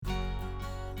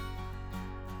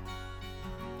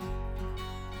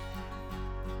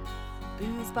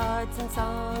Booze, bards, and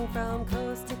song from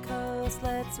coast to coast.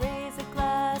 Let's raise a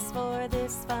glass for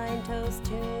this fine toast.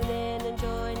 Tune in and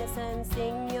join us and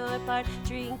sing your part.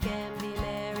 Drink and be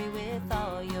merry with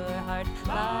all your heart.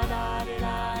 La da da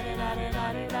da da da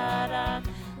da da da.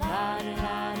 La da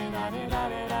da da da da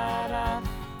da da.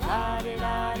 La da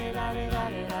da da da da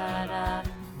da da.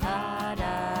 La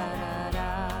da da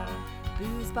da.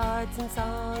 Booze, bards, and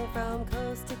song from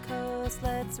coast to coast.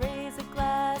 Let's raise a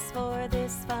glass for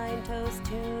this fine toast.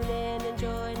 Tune in and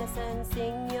join us and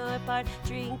sing your part.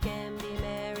 Drink and be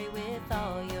merry with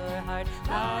all your heart.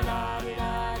 La da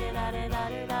da da da da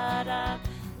da da da.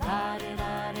 La da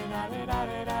da da da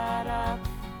da da da.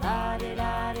 La da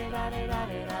da da da da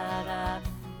da da.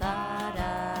 La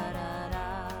da da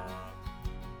da.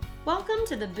 Welcome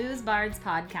to the Booze Bards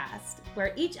podcast,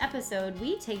 where each episode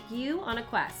we take you on a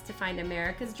quest to find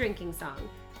America's drinking song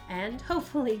and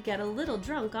hopefully get a little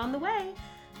drunk on the way.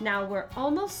 Now, we're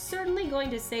almost certainly going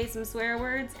to say some swear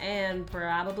words and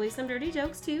probably some dirty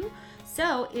jokes too.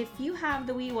 So if you have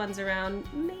the wee ones around,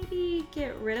 maybe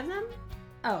get rid of them.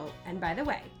 Oh, and by the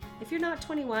way, if you're not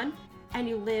 21 and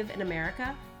you live in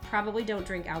America, probably don't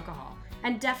drink alcohol.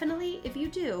 And definitely, if you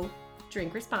do,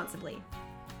 drink responsibly.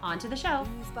 On to the show.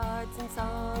 Booze, bards, and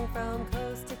song from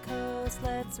coast to coast.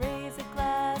 Let's raise a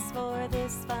glass for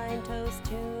this fine toast.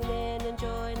 Tune in and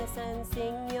join us and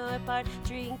sing your part.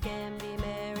 Drink and be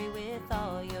merry with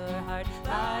all your heart.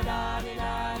 La da da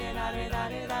da da da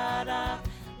da da da.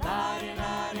 La da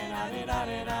da da da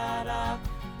da da da.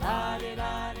 La da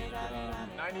da da da.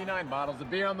 99 bottles of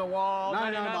beer on the wall.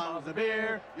 99 bottles of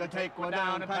beer. You take one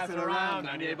down and pass it around.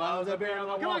 98 bottles of beer on the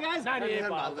wall. Come on, guys. 98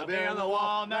 bottles of beer on the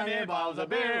wall. 98 bottles of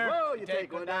beer. Whoa, you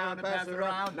take one down and pass it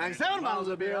around. 97 bottles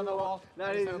of beer on the wall.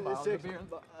 96 beer.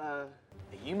 Are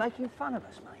you making fun of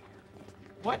us, mate?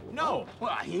 What? No.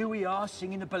 Well, here we are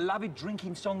singing the beloved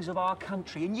drinking songs of our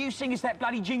country, and you sing us that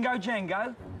bloody Jingo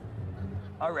Jango?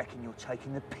 I reckon you're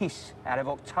taking the piss out of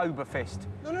Oktoberfest.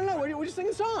 No. We're just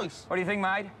singing songs. What do you think,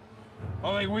 mate?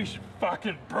 I think we should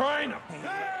fucking brain them.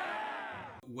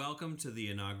 Welcome to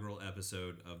the inaugural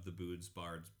episode of the Booze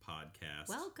Bards podcast.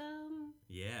 Welcome.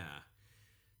 Yeah.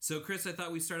 So, Chris, I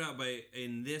thought we'd start out by,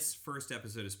 in this first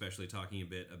episode especially, talking a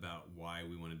bit about why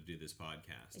we wanted to do this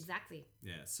podcast. Exactly.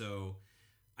 Yeah, so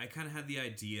I kind of had the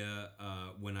idea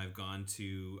when I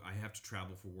have to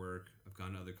travel for work, I've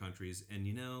gone to other countries, and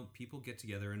people get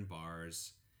together in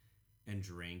bars and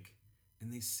drink,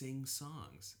 and they sing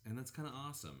songs, and that's kind of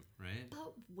awesome, right?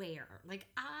 But where? Like,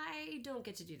 I don't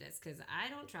get to do this because I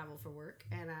don't travel for work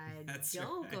and I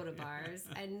don't go to bars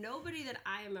and nobody that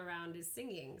I am around is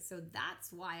singing. So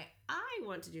that's why I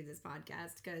want to do this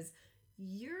podcast, because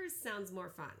yours sounds more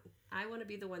fun. I want to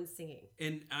be the one singing.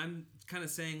 And I'm kind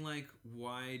of saying, like,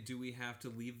 why do we have to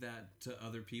leave that to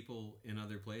other people in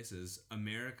other places?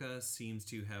 America seems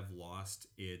to have lost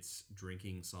its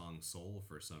drinking song soul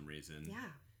for some reason.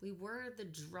 Yeah. We were the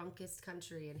drunkest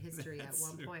country in history at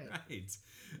one point. Right.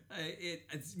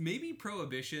 It's maybe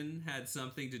Prohibition had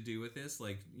something to do with this,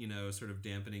 like, sort of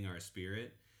dampening our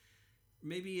spirit.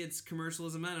 Maybe it's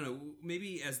commercialism. I don't know.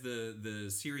 Maybe as the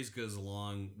series goes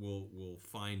along, we'll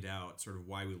find out sort of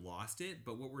why we lost it.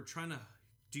 But what we're trying to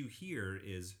do here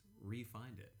is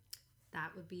re-find it.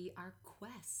 That would be our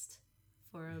quest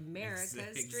for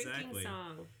America's drinking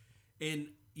song. And,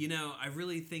 I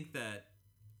really think that,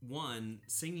 one,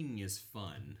 singing is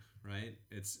fun, right?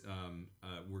 It's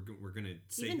we're gonna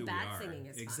say even who bad we are. Singing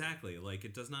is exactly. fun. Like,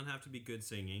 it does not have to be good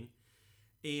singing.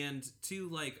 And two,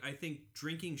 like, I think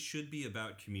drinking should be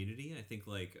about community. I think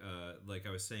like I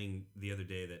was saying the other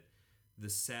day that the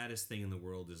saddest thing in the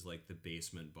world is like the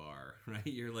basement bar, right?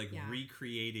 You're like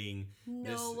recreating.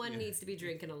 No one needs to be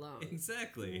drinking alone.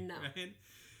 Exactly. No. Right?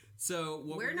 So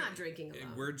we're not drinking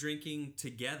alone. We're drinking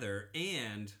together,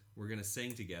 and we're gonna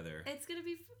sing together. It's gonna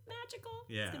be magical.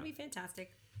 Yeah. It's gonna be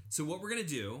fantastic. So what we're gonna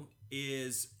do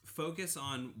is focus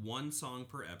on one song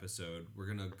per episode. We're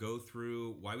gonna go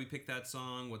through why we picked that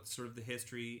song, what sort of the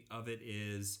history of it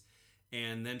is,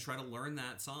 and then try to learn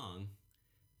that song.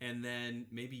 And then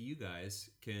maybe you guys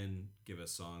can give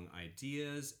us song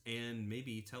ideas and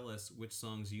maybe tell us which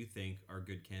songs you think are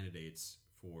good candidates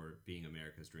for being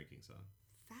America's drinking song.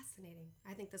 Fascinating.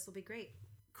 I think this will be great.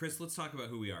 Chris, let's talk about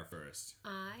who we are first.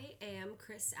 I am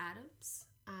Chris Adams.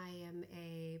 I am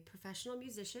a professional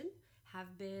musician,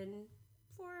 have been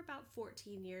for about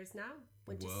 14 years now.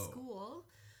 Went to school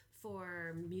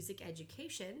for music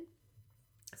education.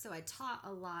 So I taught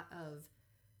a lot of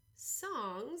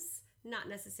songs, not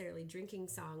necessarily drinking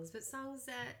songs, but songs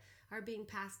that are being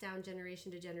passed down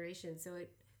generation to generation. So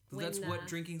that's what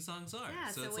drinking songs are. Yeah,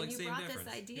 so it's when like you same brought difference.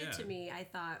 this idea to me, I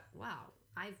thought, wow,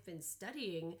 I've been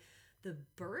studying the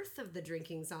birth of the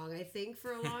drinking song, I think,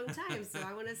 for a long time. So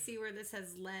I want to see where this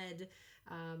has led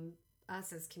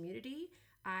us as community.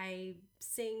 I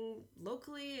sing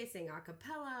locally, I sing a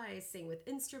cappella, I sing with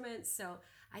instruments. So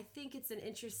I think it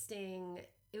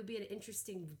would be an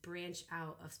interesting branch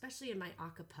out, especially in my a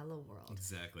cappella world.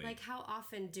 Exactly. Like, how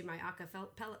often do my a cappella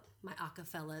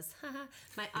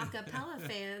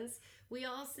fans, we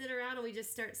all sit around and we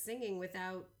just start singing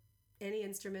without any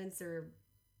instruments or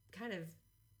kind of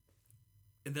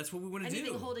And that's what we want to do.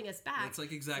 anything holding us back. That's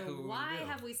like exactly so what we want to do.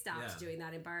 why have we stopped doing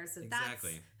that in bars? So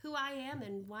Exactly. that's who I am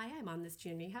and why I'm on this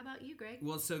journey. How about you, Greg?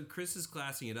 Well, so Chris is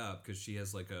classing it up because she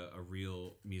has like a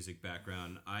real music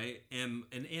background. I am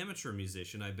an amateur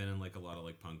musician. I've been in like a lot of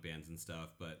like punk bands and stuff,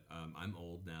 but I'm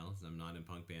old now, so I'm not in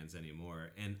punk bands anymore.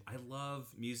 And I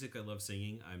love music. I love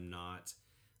singing. I'm not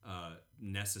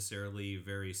necessarily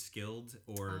very skilled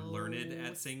or learned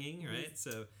at singing, right?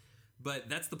 So, but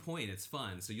that's the point. It's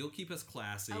fun. So you'll keep us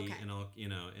classy,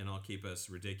 and I'll keep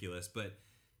us ridiculous. But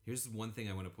here's one thing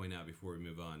I want to point out before we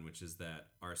move on, which is that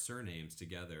our surnames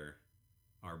together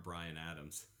are Bryan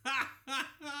Adams.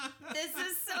 This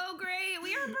is so great.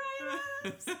 We are Bryan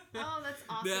Adams. Oh, that's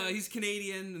awesome. No, he's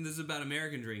Canadian, and this is about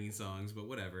American drinking songs, but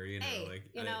whatever, Hey,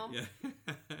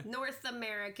 North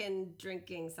American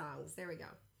drinking songs. There we go.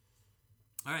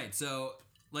 All right, so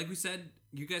like we said,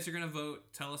 you guys are going to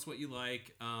vote. Tell us what you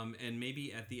like, and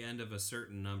maybe at the end of a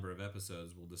certain number of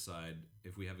episodes, we'll decide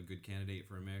if we have a good candidate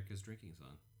for America's drinking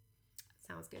song.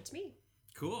 Sounds good to me.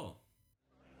 Cool.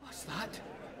 What's that?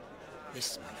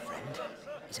 This, my friend,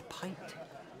 is a pint.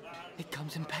 It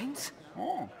comes in pints.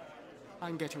 Oh,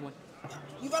 I'm getting one.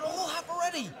 You've had a whole half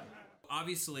already.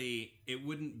 Obviously, it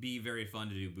wouldn't be very fun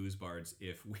to do Booze Bards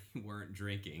if we weren't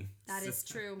drinking. That is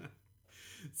true.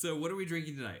 So what are we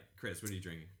drinking tonight? Chris, what are you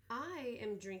drinking? I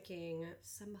am drinking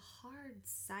some hard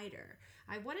cider.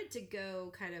 I wanted to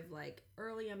go kind of like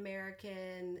early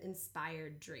American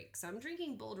inspired drink. So I'm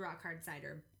drinking Bold Rock hard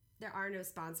cider. There are no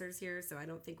sponsors here, so I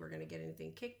don't think we're going to get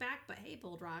anything kickback. But hey,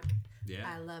 Bold Rock,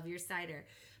 I love your cider.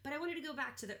 But I wanted to go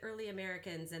back to the early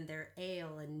Americans and their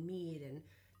ale and mead. And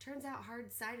turns out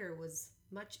hard cider was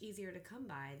much easier to come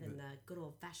by than the good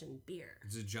old-fashioned beer.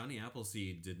 So Johnny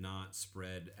Appleseed did not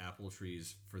spread apple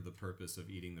trees for the purpose of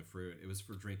eating the fruit. It was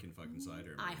for drinking fucking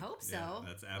cider. Man. I hope so. Yeah,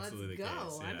 that's absolutely Let's the go.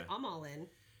 case. Yeah. I'm all in.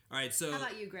 All right, so how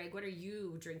about you, Greg? What are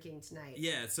you drinking tonight?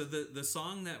 Yeah, so the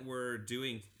song that we're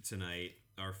doing tonight,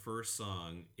 our first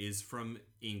song, is from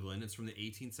England. It's from the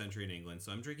 18th century in England.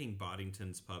 So I'm drinking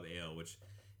Boddington's Pub Ale, which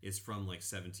is from like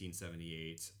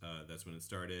 1778. That's when it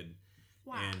started.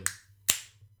 Wow.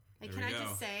 And can I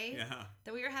just say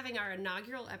that we are having our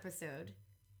inaugural episode.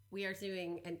 We are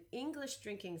doing an English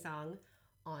drinking song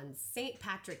on St.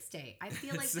 Patrick's Day. I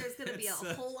feel like there's going to be a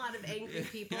whole lot of angry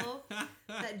people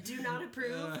that do not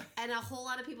approve and a whole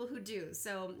lot of people who do.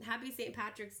 So happy St.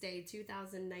 Patrick's Day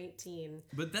 2019.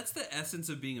 But that's the essence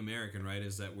of being American, right?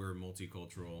 Is that we're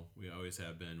multicultural. We always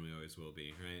have been. We always will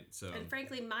be, right? So. And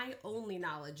frankly, my only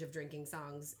knowledge of drinking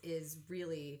songs is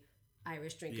really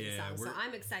Irish drinking songs. So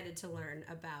I'm excited to learn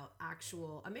about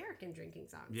actual American drinking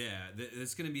songs. Yeah,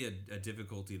 it's going to be a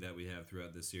difficulty that we have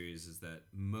throughout this series is that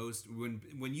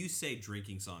when you say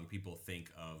drinking song, people think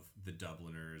of the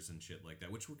Dubliners and shit like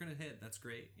that, which we're going to hit. That's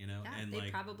great, you know? Yeah, and they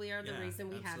probably are the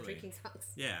reason we have drinking songs.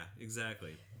 Yeah,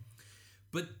 exactly.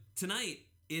 But tonight,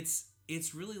 it's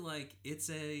really like it's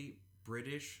a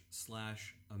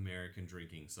British/American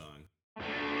drinking song.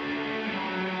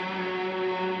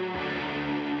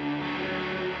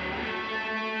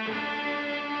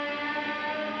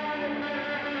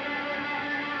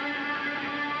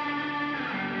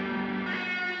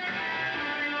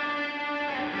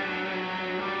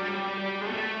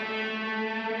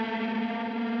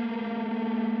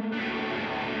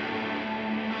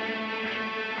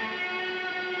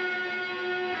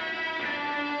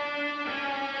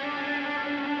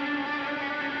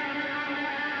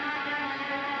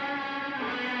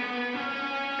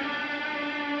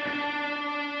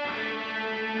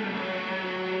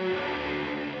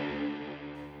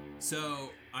 So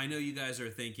I know you guys are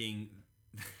thinking,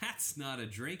 that's not a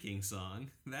drinking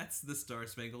song. That's the Star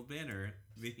Spangled Banner,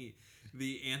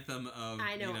 the anthem of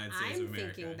the United States of America.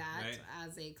 I'm thinking that right?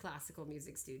 as a classical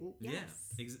music student.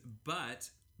 Yes. Yeah, but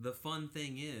the fun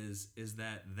thing is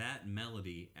that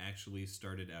melody actually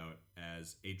started out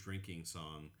as a drinking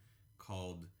song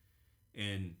called,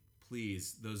 and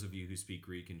please, those of you who speak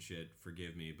Greek and shit,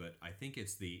 forgive me, but I think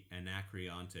it's the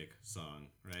Anacreontic song,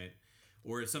 right?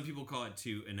 Or some people call it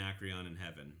to Anacreon in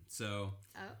heaven. So.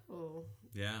 Oh.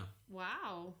 Yeah.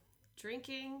 Wow.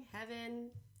 Drinking,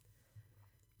 heaven.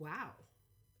 Wow.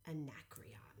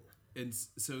 Anacreon.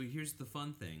 so here's the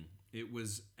fun thing. It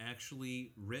was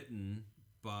actually written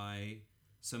by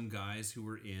some guys who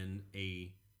were in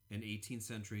an 18th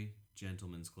century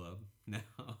gentleman's club. Now,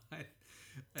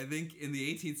 I think in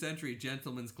the 18th century,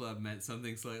 gentleman's club meant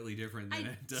something slightly different than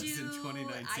it does in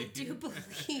 2019. I do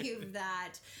believe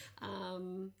that.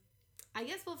 I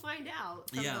guess we'll find out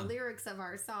from the lyrics of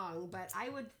our song, but I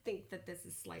would think that this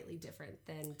is slightly different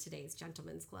than today's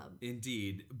gentleman's club.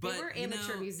 Indeed. But they were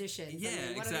amateur musicians. Yeah, I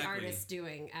mean, what are the artists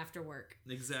doing after work?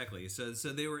 Exactly. So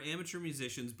they were amateur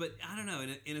musicians, but I don't know,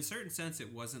 in a certain sense,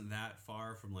 it wasn't that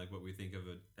far from like what we think of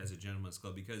it as a gentleman's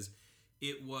club, because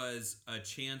it was a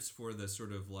chance for the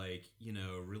sort of like,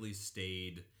 really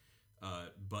staid,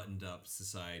 buttoned up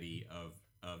society of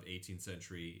 18th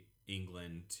century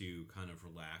England to kind of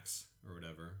relax or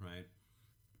whatever, right?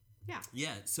 Yeah.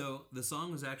 Yeah, so the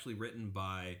song was actually written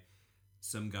by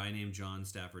some guy named John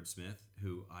Stafford Smith,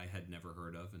 who I had never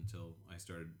heard of until I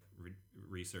started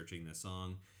researching this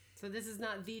song. So this is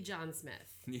not the John Smith.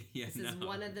 This is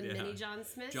one of the many John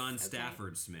Smiths? John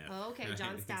Stafford Smith. Oh, okay, right?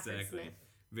 John Stafford Smith.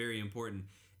 Very important.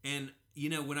 And,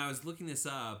 when I was looking this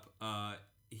up,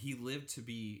 he lived to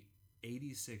be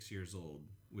 86 years old,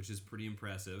 which is pretty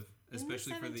impressive.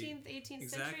 Especially in the 17th, for the 18th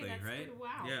exactly, century, that's right?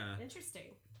 Wow. Yeah.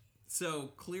 Interesting.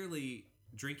 So clearly,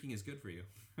 drinking is good for you,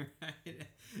 right?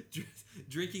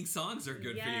 Drinking songs are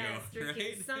good for you,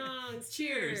 drinking right? songs.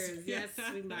 Cheers. Yes,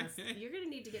 we must. You're gonna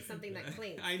need to get something that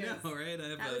clinks. I know, right?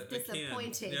 That was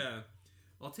disappointing. Yeah,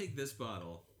 I'll take this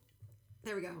bottle.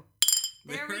 There we go.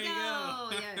 There we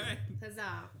go. Yeah.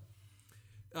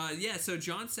 Huzzah. So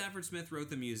John Stafford Smith wrote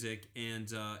the music,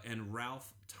 and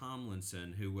Ralph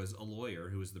Tomlinson, who was a lawyer,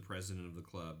 who was the president of the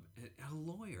club, a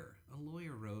lawyer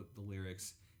wrote the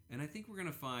lyrics, and I think we're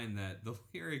gonna find that the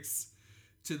lyrics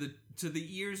to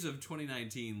the ears of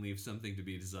 2019 leave something to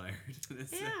be desired.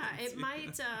 It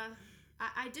might.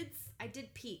 I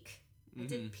did peek. I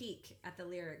did peek at the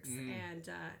lyrics,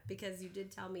 and because you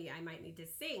did tell me I might need to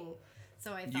sing.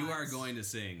 So I thought, you are going to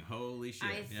sing. Holy shit.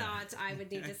 I thought I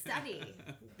would need to study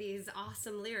these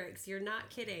awesome lyrics. You're not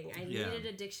kidding. I needed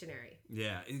a dictionary.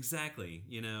 Yeah, exactly.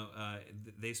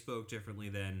 They spoke differently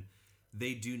than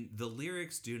they do. The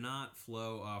lyrics do not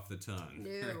flow off the tongue.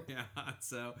 No. Yeah.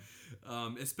 So,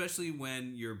 especially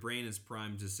when your brain is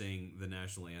primed to sing the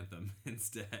national anthem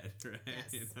instead,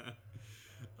 right?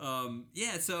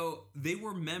 Yes. So they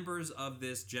were members of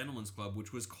this gentleman's club,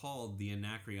 which was called the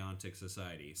Anacreontic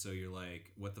Society. So you're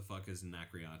like, what the fuck is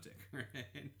Anacreontic,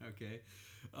 right? Okay.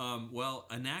 Well,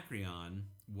 Anacreon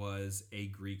was a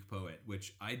Greek poet,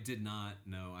 which I did not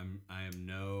know. I am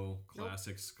no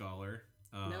classic scholar.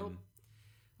 Nope.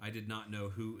 I did not know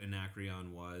who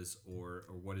Anacreon was or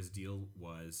what his deal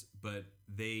was, but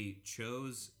they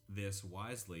chose this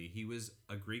wisely. He was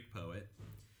a Greek poet.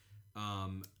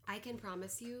 I can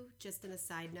promise you, just in a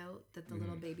side note, that the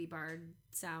little baby bard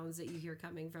sounds that you hear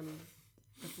coming from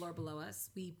the floor below us,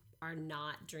 we are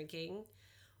drinking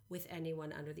with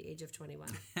anyone under the age of 21.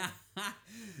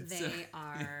 They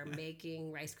are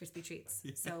making Rice Krispie treats.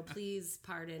 Yeah. So please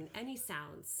pardon any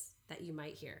sounds that you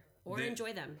might hear or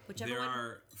enjoy them, whichever one. There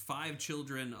are 5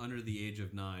 children under the age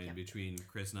of 9 between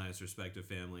Chris and I's respective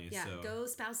families. Yeah, so go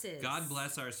spouses. God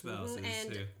bless our spouses.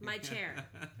 And too. my chair.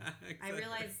 Exactly. I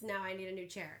realize now I need a new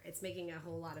chair. It's making a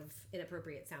whole lot of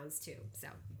inappropriate sounds too. So,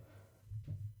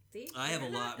 see? I have a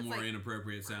lot more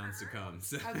inappropriate sounds to come.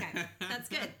 So. Okay, that's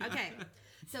good. Okay.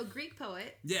 So Greek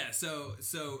poet. Yeah, so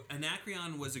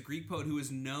Anacreon was a Greek poet who was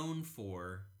known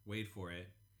for, wait for it,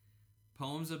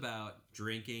 poems about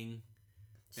drinking.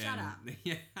 Shut up.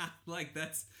 Yeah, like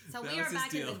that's. So that we was are his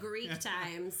back deal. in the Greek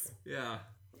times. Yeah.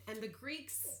 And the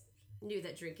Greeks knew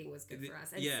that drinking was good for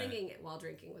us, and Yeah. singing it while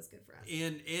drinking was good for us.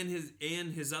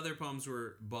 And his other poems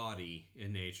were bawdy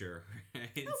in nature.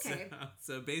 Right? Okay.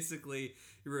 So basically,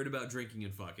 he wrote about drinking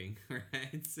and fucking.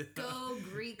 Right. So, Go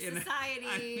Greek society.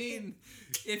 I mean,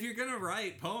 if you're gonna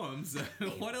write poems,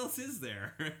 what else is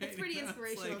there? Right? It's pretty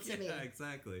inspirational to me. Yeah,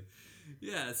 exactly.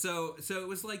 Yeah, so it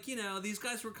was like, these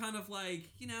guys were kind of like,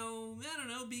 I don't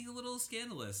know, being a little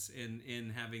scandalous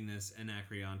in having this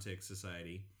Anacreontic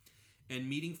society and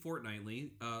meeting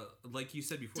fortnightly, like you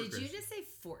said before, Did Chris. you just say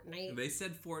fortnight? They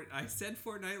said I said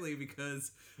fortnightly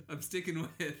because I'm sticking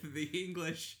with the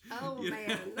English. Oh,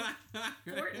 man.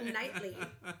 Fortnightly.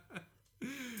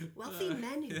 Wealthy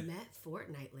men who met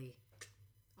fortnightly.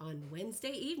 On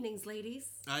Wednesday evenings, ladies.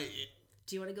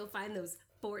 Do you want to go find those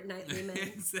fortnightly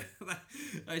men?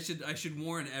 I should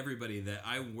warn everybody that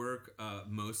I work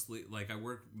mostly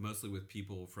with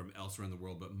people from elsewhere in the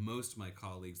world, but most of my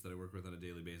colleagues that I work with on a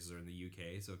daily basis are in the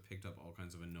UK, so I've picked up all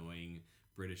kinds of annoying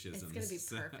Britishisms. It's gonna be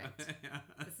perfect.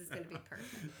 This is gonna be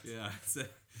perfect. Yeah, so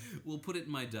we'll put it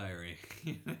in my diary.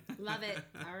 Love it.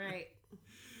 All right.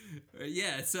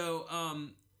 Yeah, so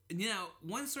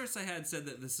one source I had said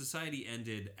that the society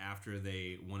ended after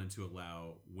they wanted to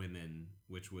allow women,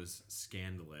 which was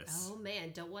scandalous. Oh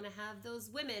man, don't want to have those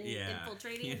women Yeah.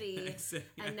 infiltrating the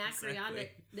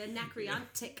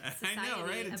anacreontic society I know,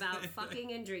 right? about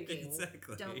fucking and drinking.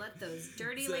 Exactly. Don't let those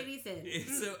dirty ladies in.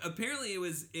 So apparently it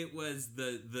was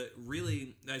the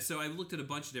really. So I looked at a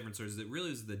bunch of different sources. It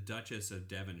really was the Duchess of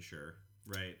Devonshire,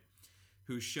 right?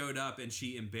 Who showed up and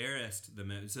she embarrassed the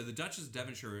men. So the Duchess of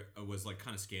Devonshire was like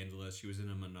kind of scandalous. She was in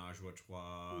a menage a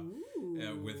trois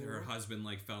with her husband.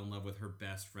 Like fell in love with her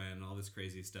best friend. And all this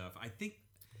crazy stuff. I think.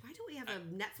 Why don't we have a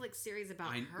Netflix series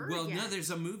about her? Well, yet? no, there's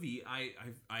a movie.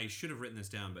 I should have written this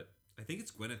down, but I think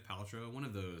it's Gwyneth Paltrow, one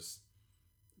of those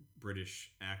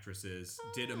British actresses,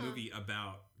 did a movie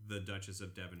about the Duchess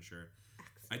of Devonshire.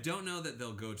 Excellent. I don't know that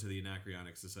they'll go to the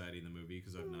Anacreonic Society in the movie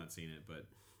because I've not seen it, but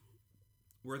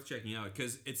worth checking out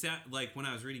because it's like when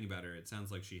I was reading about her, it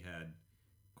sounds like she had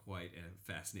quite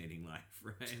a fascinating life,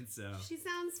 right? So she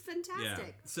sounds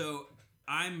fantastic. Yeah. So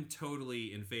I'm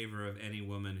totally in favor of any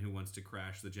woman who wants to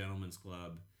crash the gentleman's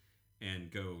club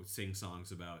and go sing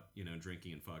songs about,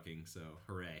 drinking and fucking. So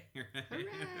hooray. Hooray.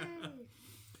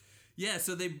 Yeah,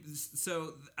 so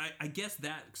I guess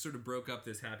that sort of broke up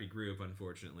this happy group,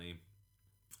 unfortunately.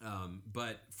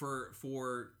 But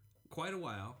for quite a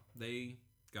while, they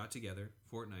got together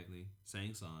fortnightly,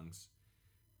 sang songs,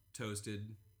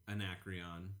 toasted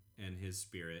Anacreon and his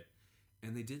spirit,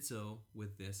 and they did so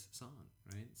with this song,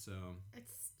 right? So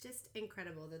it's just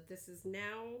incredible that this is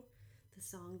now the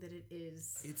song that it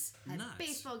is. It's at nuts.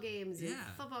 Baseball games and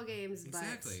football games,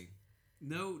 exactly.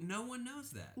 No one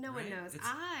knows that. No right? one knows.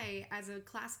 I, as a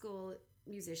classical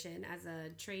musician, as a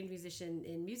trained musician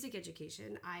in music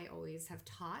education, I always have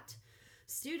taught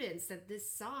students that this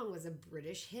song was a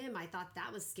British hymn. I thought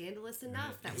that was scandalous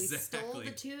enough that we stole the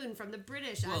tune from the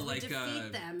British as we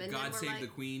defeat them. And God then Save the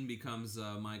Queen becomes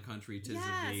My Country 'Tis of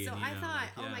Thee. So and, I thought,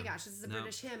 oh my gosh, this is a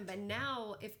British hymn. But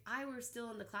now, if I were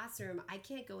still in the classroom, I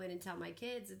can't go in and tell my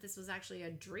kids that this was actually a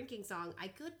drinking song. I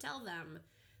could tell them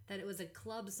that it was a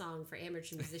club song for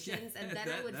amateur musicians, and then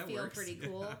it would feel works. pretty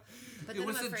cool. Yeah. But it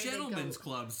was a gentleman's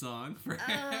club song for,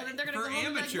 then they're gonna for go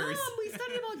home amateurs. And be like, Mom, we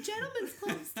studied about gentlemen's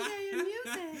clubs today in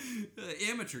music.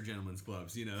 Amateur gentlemen's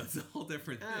clubs, it's a whole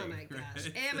different thing. Oh my gosh,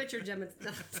 right? amateur gentlemen's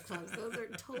clubs, those are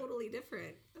totally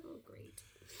different. Oh, great.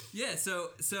 Yeah, so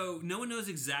no one knows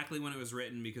exactly when it was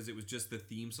written because it was just the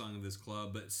theme song of this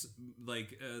club, but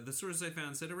the sources I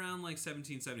found said around like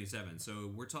 1777.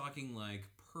 So we're talking like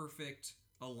perfect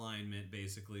alignment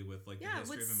basically with like the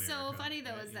history of America. What's so funny though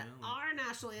right? is that our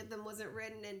national anthem wasn't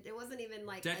written, and it wasn't even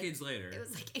like decades later. It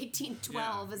was like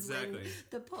 1812 is when exactly.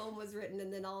 the poem was written,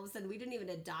 and then all of a sudden we didn't even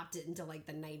adopt it until like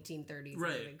the 1930s.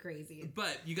 Right, it was crazy.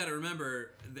 But you got to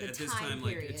remember at this time,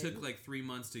 period. like it took like 3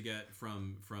 months to get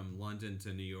from London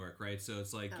to New York, right? So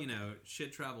it's like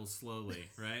shit travels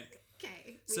slowly, right?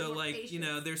 Okay. So like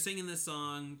they're singing this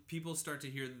song, people start to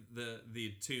hear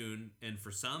the tune, and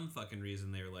for some fucking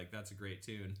reason they're like, that's a great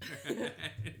tune.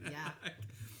 Yeah.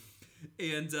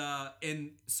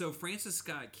 And so Francis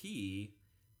Scott Key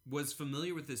was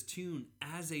familiar with this tune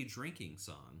as a drinking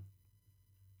song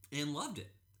and loved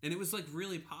it, and it was like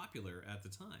really popular at the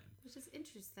time. Which is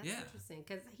interesting. That's interesting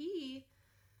because he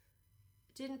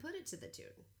didn't put it to the tune.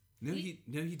 No, he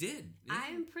did. Yeah.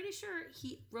 I'm pretty sure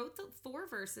he wrote the 4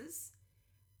 verses,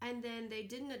 and then they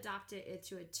didn't adopt it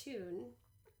to a tune.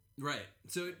 Right.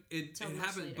 So it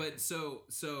happened, later. but so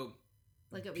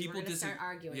like we're people going to start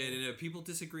arguing. Yeah, no, people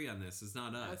disagree on this. It's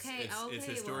not us. Okay. It's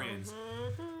historians.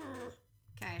 Well,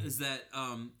 okay. Is that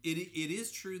it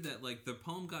is true that like the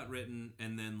poem got written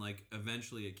and then like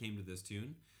eventually it came to this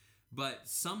tune. But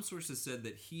some sources said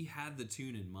that he had the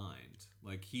tune in mind.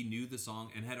 Like, he knew the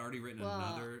song and had already written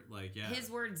another, His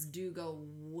words do go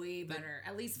way better,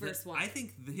 at least verse 1. I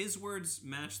think his words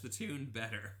match the tune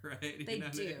better, right? They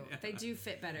do. Yeah. They do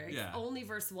fit better. It's only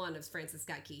verse 1 of Francis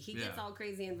Scott Key. He gets all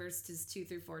crazy in verses 2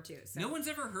 through 4, too. So. No one's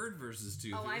ever heard verses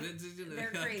 2 Oh,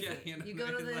 they're crazy. You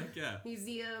go to the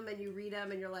museum and you read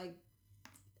them and you're like,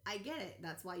 I get it.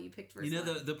 That's why you picked verse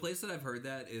 1. The place that I've heard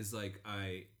that is, like,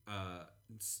 I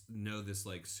know this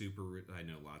like I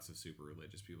know lots of super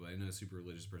religious people. I know a super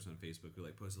religious person on Facebook who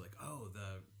like posted like,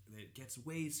 it gets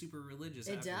way super religious.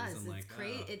 It does. It's like,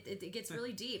 great. It gets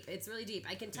really deep. It's really deep.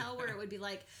 I can tell where it would be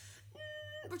like,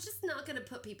 we're just not going to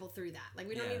put people through that. Like,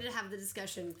 we don't need to have the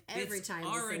discussion every time. It's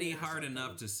already hard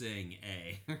enough to sing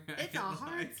A. Right? It's a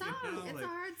hard song. It's a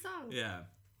hard song. Yeah.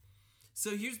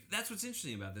 So that's what's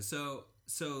interesting about this. So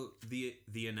so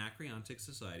the Anacreontic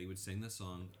Society would sing the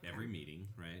song every meeting,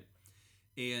 right?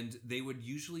 And they would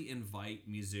usually invite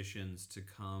musicians to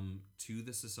come to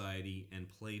the society and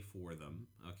play for them,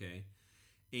 okay?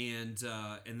 And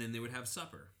then they would have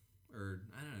supper. Or,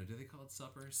 I don't know, do they call it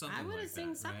supper? Something I would like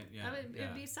assume that, right? Yeah, it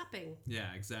would be supping.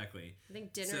 Yeah, exactly. I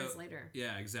think dinner is later.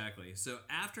 Yeah, exactly. So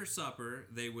after supper,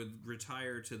 they would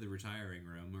retire to the retiring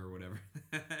room or whatever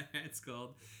it's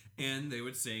called, and they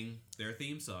would sing their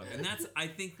theme song. And that's, I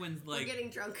think, when, like... We're getting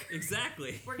drunker.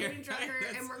 Exactly. We're getting drunker,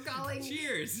 and we're calling...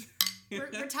 Cheers!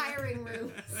 Retiring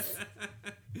room.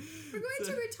 We're going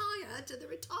to retire to the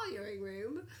retiring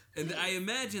room. And I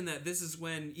imagine that this is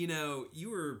when, you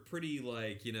were pretty,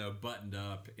 like, buttoned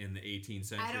up in the 18th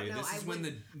century. I don't know.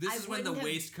 This is when the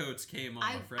waistcoats came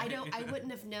off, right? I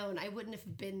wouldn't have known. I wouldn't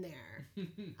have been there.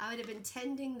 I would have been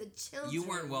tending the children. You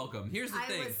weren't welcome. Here's the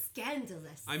thing. I was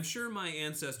scandalous. I'm sure my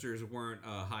ancestors weren't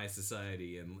high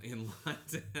society in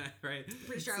London, right?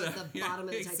 Pretty sure I was the bottom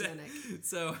of the Titanic.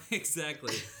 So,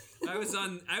 exactly. I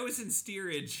was in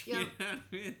steerage, yep.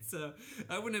 So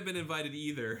I wouldn't have been invited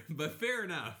either. But fair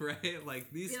enough, right?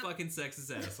 Like these fucking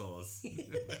sexist assholes.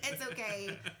 It's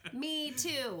okay. Me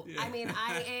too. Yeah. I mean,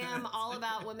 I am all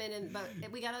about women, but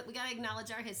we gotta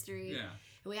acknowledge our history. Yeah.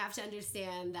 And we have to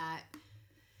understand that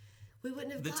we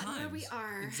wouldn't have gotten where we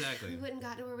are. Exactly. We wouldn't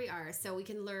gotten where we are, so we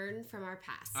can learn from our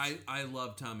past. I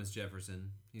love Thomas Jefferson.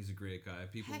 He's a great guy.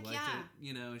 People like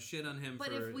to, shit on him.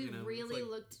 But if we really like,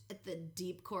 looked at the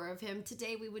deep core of him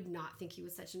today, we would not think he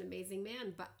was such an amazing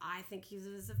man. But I think he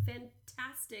was a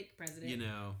fantastic president.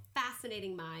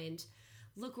 Fascinating mind.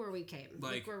 Look where we came.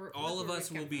 Like, all of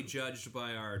us will be judged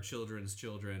by our children's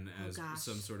children as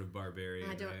some sort of barbarian.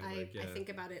 I think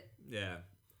about it. Yeah.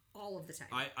 All of the time.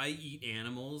 I eat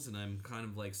animals, and I'm kind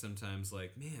of like sometimes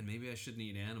like, man, maybe I shouldn't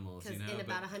eat animals. Because in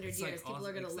about 100 years, people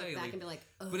are going to look back and be like,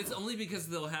 oh. But it's only because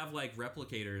they'll have like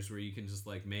replicators where you can just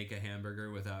like make a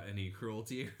hamburger without any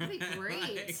cruelty. That'd be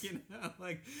great.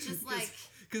 Just like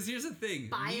because here's the thing,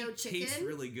 bio meat chicken tastes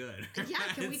really good. Yeah,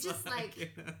 can we just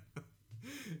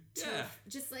yeah,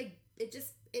 just like it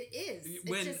just. It is.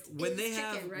 When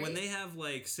they have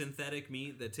like synthetic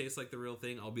meat that tastes like the real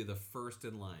thing, I'll be the first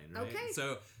in line. Right? Okay.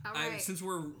 So since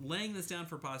we're laying this down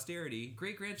for posterity,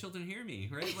 great grandchildren hear me,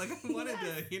 right? Like I wanted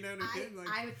to, you know what I mean? Like,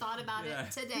 I thought about it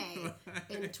today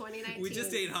in 2019. We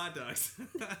just ate hot dogs.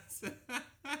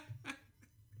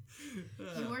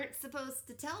 You weren't supposed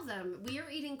to tell them. We are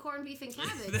eating corned beef and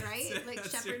cabbage, right? Like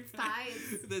shepherd's pie.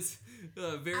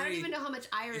 I don't even know how much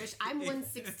Irish. I'm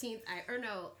 1/16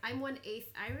 I'm 1/8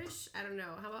 Irish. I don't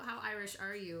know. How Irish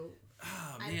are you?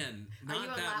 Oh man,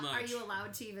 not that much. Are you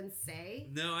allowed to even say?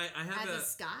 No, I have as a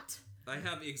Scot. I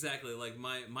have exactly like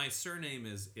my surname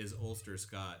is Ulster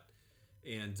Scott,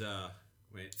 and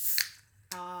wait.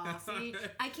 Oh, see,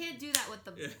 I can't do that with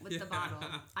the bottle.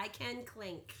 I can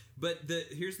clink. But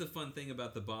here's the fun thing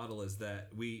about the bottle is that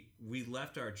we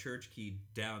left our church key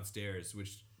downstairs,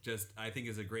 which just I think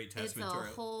is a great testament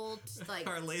to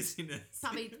our laziness.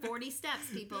 Probably 40 steps,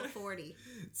 people. 40.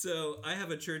 So I have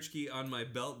a church key on my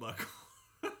belt buckle.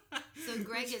 So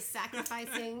Greg is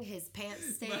sacrificing his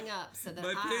pants staying up so that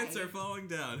my pants are falling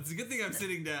down. It's a good thing I'm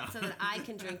sitting down. So that I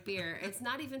can drink beer. It's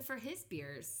not even for his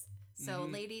beers. So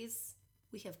ladies,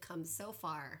 we have come so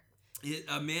far.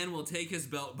 A man will take his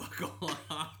belt buckle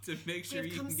off to make sure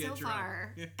you can get drunk.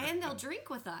 Far, and they'll drink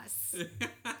with us.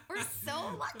 We're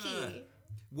so lucky.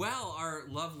 While our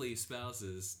lovely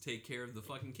spouses take care of the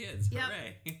fucking kids. Yep.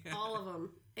 Hooray. All of them.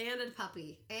 And a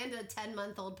puppy. And a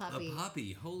 10-month-old puppy. A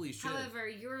puppy. Holy shit. However,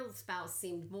 your spouse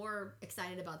seemed more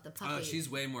excited about the puppy. Oh, she's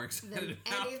way more excited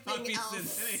about puppies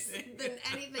than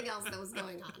anything else that was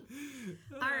going on.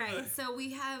 All right. So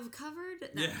we have covered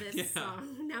this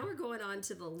song. Now we're going on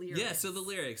to the lyrics. Yeah, so the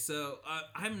lyrics. So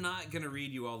I'm not going to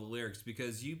read you all the lyrics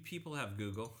because you people have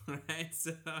Google, right?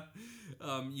 So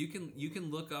you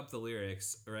can look up the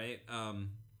lyrics, right?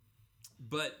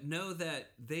 But know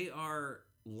that they are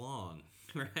long.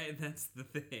 Right, that's the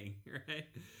thing, right?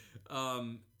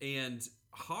 And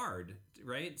hard,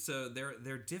 right? So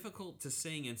they're difficult to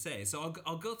sing and say. So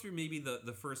I'll go through maybe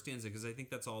the first stanza because I think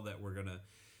that's all that we're gonna.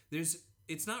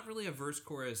 It's not really a verse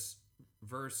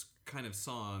kind of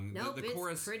song. Nope, the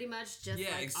chorus it's pretty much just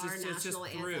our national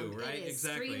anthem. Right? It is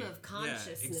exactly. Stream of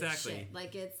consciousness shit.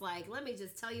 Like it's like, let me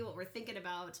just tell you what we're thinking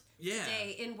about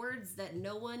today in words that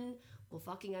no one will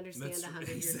fucking understand 100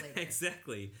 years later.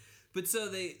 Exactly. But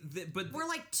so but we're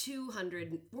like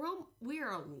 200.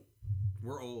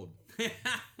 We're old.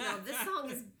 No, this song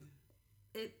is.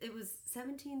 It was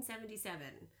 1777.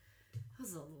 That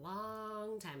was a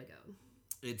long time ago.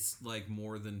 It's like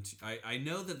more than I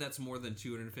know that's more than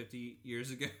 250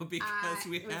 years ago because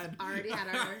we had already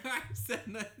had our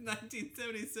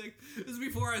 1976. It was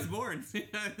before I was born.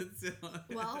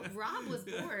 Well, Rob was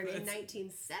born in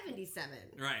 1977.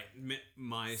 Right.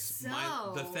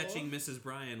 The fetching Mrs.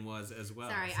 Bryan was as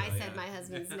well. Sorry, so, I said my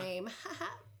husband's name.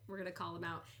 We're gonna call him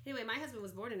out anyway. My husband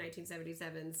was born in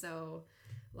 1977, so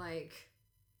like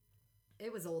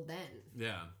it was old then.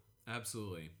 Yeah,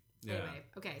 absolutely. Yeah. Anyway,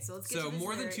 okay, so let's get to So this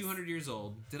more lyrics. than 200 years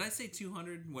old. Did I say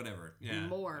 200? Whatever. Yeah.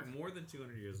 More than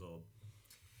 200 years old.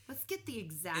 Let's get the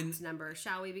exact number,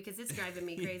 shall we? Because it's driving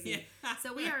me crazy. Yeah.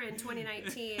 So we are in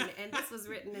 2019, and this was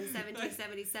written in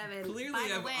 1777. Clearly, By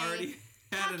the I've way, already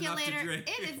had enough to calculator, drink.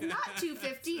 it is not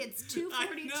 250, it's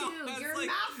 242. I Your was like,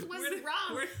 math was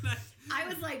wrong. we're not- I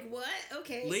was like, what?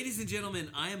 Okay. Ladies and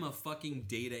gentlemen, I am a fucking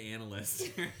data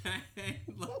analyst.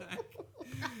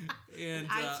 And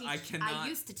I cannot. I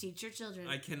used to teach your children.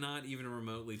 I cannot even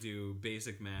remotely do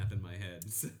basic math in my head.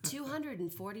 So.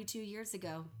 242 years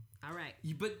ago. All right.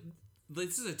 But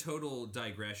this is a total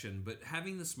digression, but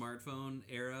having the smartphone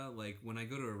era, like when I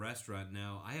go to a restaurant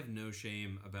now, I have no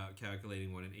shame about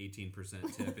calculating what an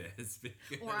 18% tip is.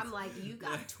 Or I'm like, you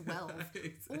got 12.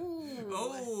 Ooh.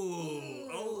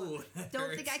 Oh.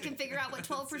 Don't think I can figure out what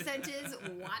 12% is?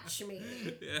 Watch me.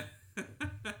 Yeah.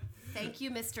 Thank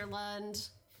you, Mr. Lund.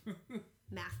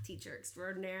 Math teacher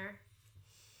extraordinaire.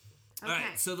 Okay. All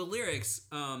right, so the lyrics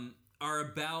are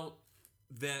about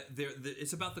that.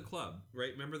 It's about the club,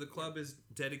 right? Remember, the club is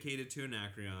dedicated to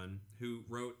Anacreon, who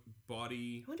wrote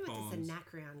bawdy I wonder what poems. this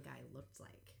Anacreon guy looked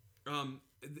like.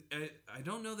 I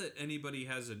don't know that anybody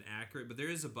has an accurate, but there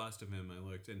is a bust of him. I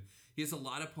looked, and he has a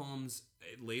lot of poems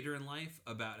later in life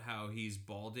about how he's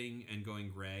balding and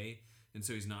going gray, and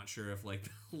so he's not sure if like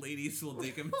ladies will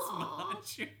dig him as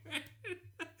much.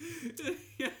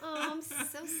 Oh, I'm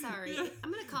so sorry.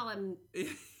 I'm gonna call him.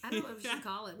 I don't know what we should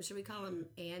call him. Should we call him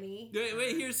Annie?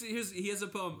 Wait. Here's he has a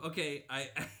poem. Okay, I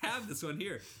have this one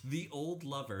here. The Old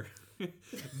Lover.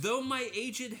 Though my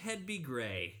aged head be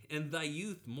gray, and thy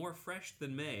youth more fresh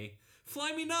than May,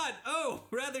 fly me not, oh,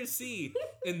 rather see,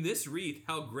 in this wreath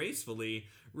how gracefully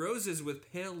roses with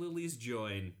pale lilies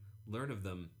join. Learn of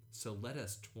them, so let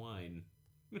us twine.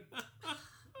 Man.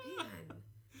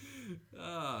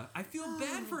 I feel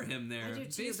bad for him there. I do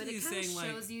too, Basically, but it he's kind of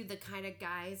saying shows you the kind of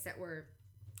guys that were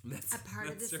a part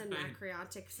of this right.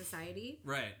 anacreontic society.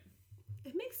 Right.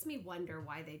 It makes me wonder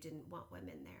why they didn't want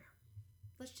women there.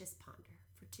 Let's just ponder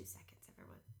for 2 seconds,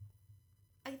 everyone.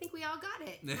 I think we all got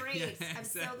it. Great. Yeah, I'm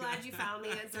so glad you found the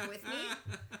answer with me.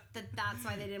 That's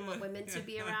why they didn't want women to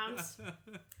be around.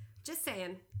 Just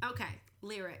saying. Okay,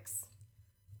 lyrics.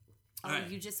 Oh, right.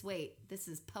 You just wait. This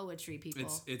is poetry, people.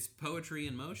 It's poetry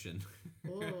in motion.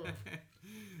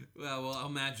 well, I'll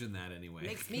imagine that anyway.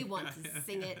 Makes me want to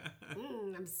sing it.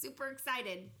 I'm super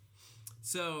excited.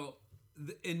 So,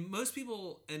 and most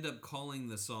people end up calling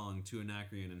the song To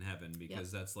Anacreon in Heaven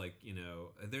because that's like,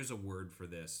 there's a word for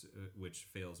this, which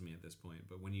fails me at this point.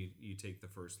 But when you take the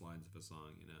first lines of a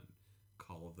song,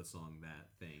 call the song that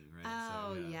thing, right?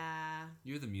 Oh, so, yeah.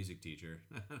 You're the music teacher.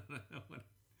 I don't know what...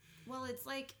 Well, it's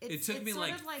like it took me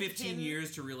like 15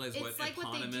 years to realize what like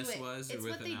eponymous was. It's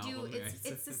with what they an do. album,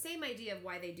 It's the same idea of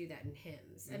why they do that in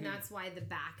hymns, and that's why the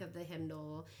back of the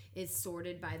hymnal is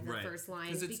sorted by the first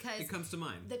line because it comes to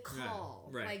mind. The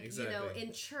call, right, like exactly.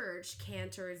 in church,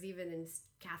 cantors, even in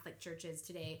Catholic churches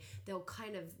today, they'll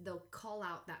call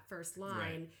out that first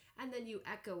line, and then you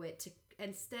echo it to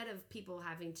instead of people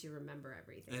having to remember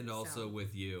everything. And also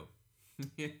with you. Oh,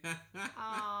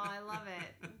 I love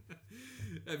it.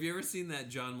 Have you ever seen that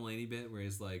John Mulaney bit where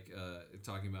he's like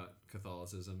talking about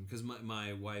Catholicism? Because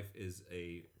my wife is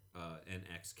an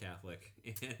ex-Catholic,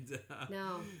 and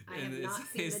no, I and have not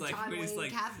seen the John Wayne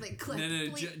Catholic clip. No,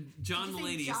 John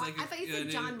Mulaney. He's like I thought you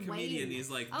said John Wayne. Comedian. He's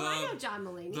like, I know John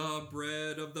Mulaney. The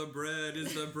bread of the bread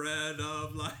is the bread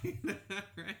of life.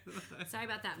 Sorry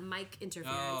about that mic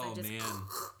interference. Oh, I just, man.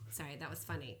 Sorry, that was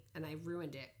funny, and I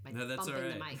ruined it by No, that's bumping all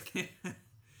right. the mic.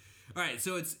 All right,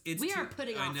 so it's we are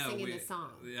putting off singing the song.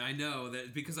 I know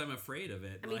that because I'm afraid of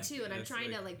it. I mean, too, and I'm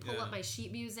trying to pull up my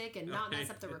sheet music and not mess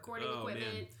up the recording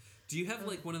equipment. Man. Do you have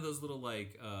like one of those little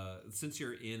since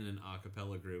you're in an a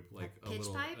cappella group, like a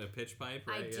little pitch pipe?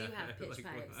 Right? I do have pitch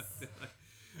pipes.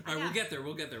 All right, we'll get there. I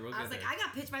was like, I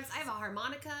got pitch pipes. I have a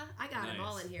harmonica. I got them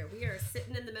all in here. We are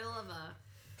sitting in the middle of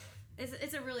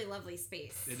It's a really lovely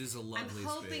space. It is a lovely space. I'm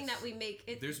hoping that we make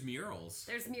it. There's murals.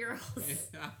 There's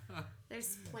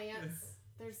There's plants.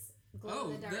 There's glow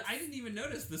in the dark. I didn't even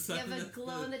notice the sun. You have a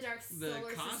glow in the dark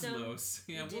solar cosmos.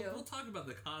 system. Yeah, we'll talk about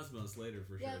the cosmos later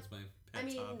for sure. It's my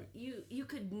pet topic. You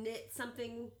could knit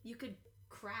something. You could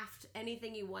craft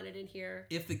anything you wanted in here.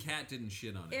 If the cat didn't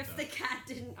shit on it. If the cat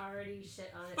didn't already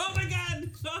shit on it. Oh my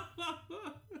god!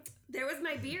 There was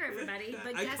my beer, everybody.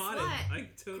 But I guess caught what? it. I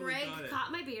totally Greg caught it.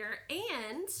 caught my beer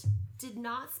and did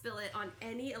not spill it on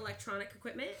any electronic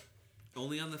equipment.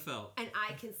 Only on the felt. And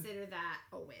I consider that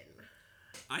a win.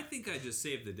 I think I just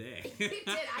saved the day. You did.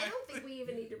 I don't think we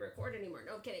even need to record anymore.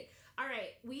 No kidding. All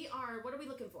right. What are we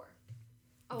looking for?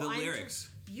 Oh, The lyrics.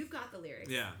 You've got the lyrics.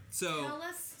 Yeah. So Tell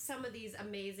us some of these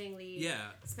amazingly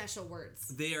special words.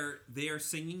 they are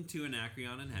singing to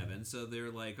Anacreon in heaven. So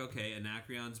they're like, okay,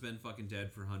 Anacreon's been fucking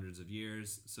dead for hundreds of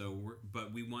years.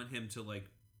 But we want him to like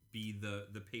be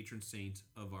the patron saint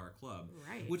of our club.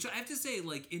 Right. Which I have to say,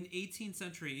 like in 18th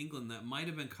century England, that might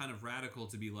have been kind of radical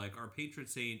to be like, our patron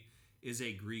saint is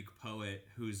a Greek poet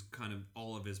who's kind of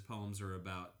all of his poems are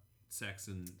about sex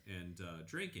and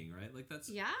drinking, right? Like that's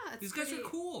these guys are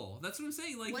cool. That's what I'm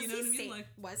saying. Like, you know what I mean? Like,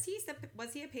 was he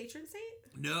a patron saint?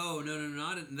 No,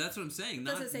 not. That's what I'm saying.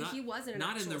 Not he wasn't an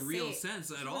not in the actual real saint.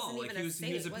 sense at He all. wasn't Like even he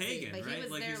was a saint, pagan, But right? he was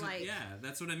Like, there,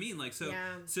 that's what I mean. Like so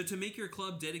to make your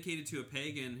club dedicated to a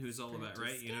pagan who's all about,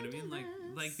 right? You know what I mean?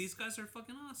 Like these guys are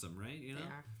fucking awesome, right? You know. They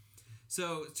are.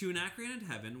 So to Anacreon in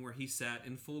heaven, where he sat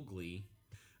in full glee.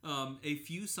 A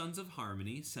few sons of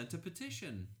harmony sent a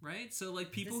petition, right? So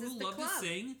like people who love to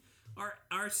sing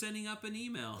are sending up an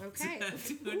email to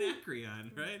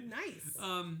Anacreon, right? Nice.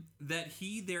 That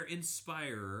he their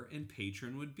inspirer and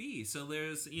patron would be. So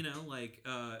there's, like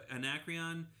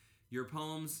Anacreon, your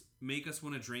poems make us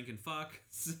want to drink and fuck.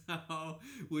 So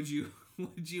would you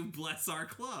bless our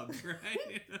club,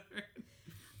 right?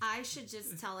 I should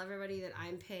just tell everybody that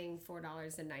I'm paying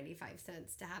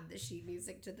 $4.95 to have the sheet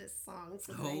music to this song.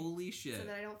 Holy shit. So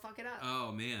that I don't fuck it up.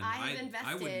 Oh, man.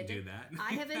 I wouldn't do that.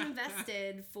 I have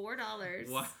invested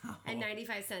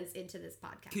 $4.95 into this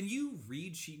podcast. Can you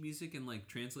read sheet music and, like,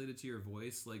 translate it to your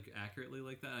voice, like, accurately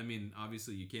like that? I mean,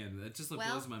 obviously you can. That just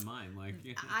blows my mind. Like,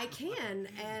 I can.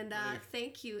 And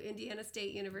thank you, Indiana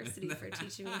State University, for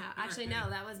teaching me how. Actually, no,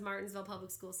 that was Martinsville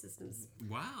Public School Systems.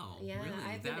 Wow. Yeah. Really?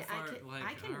 I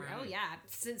can. Right. Oh, yeah.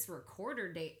 Since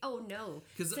recorder date. Oh, no.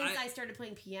 Since I started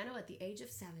playing piano at the age of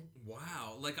 7.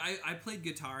 Wow. Like, I played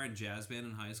guitar in jazz band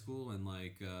in high school, and,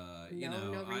 like, No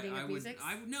reading of music?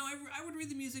 I would read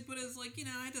the music, but it's like,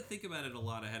 I had to think about it a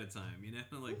lot ahead of time,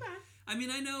 Like, okay. I mean,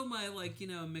 I know my, like,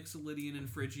 Mixolydian and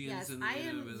Phrygians. Yes, and, I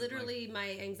am literally,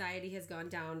 my anxiety has gone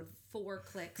down 4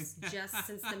 clicks just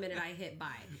since the minute I hit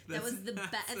buy. That was the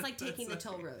best. It's like taking the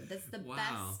toll road. That's the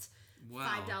best $5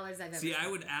 I've ever See, spent. I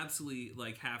would absolutely,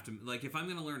 like, have to, like, if I'm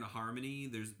going to learn a harmony,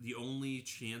 there's the only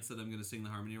chance that I'm going to sing the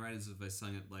harmony right is if I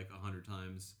sung it, like, 100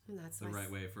 times right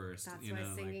way first. That's why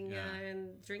singing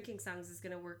and drinking songs is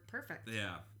going to work perfect.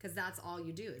 Yeah. Because that's all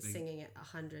you do is singing it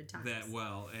 100 times.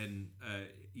 And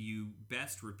you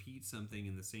best repeat something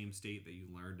in the same state that you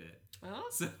learned it. Oh,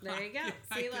 so there you go.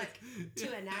 See, look,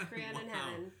 to Anacreon in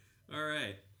heaven. All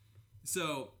right.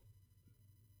 So,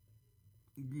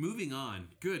 moving on.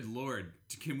 Good Lord.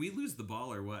 Can we lose the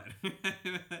ball or what?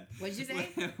 What'd you say?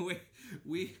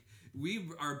 We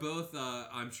are both,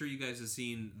 I'm sure you guys have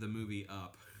seen the movie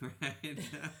Up, right?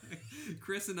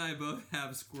 Chris and I both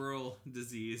have squirrel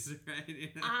disease,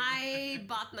 right? I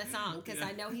bought my song because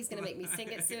I know he's going to make me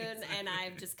sing it soon, and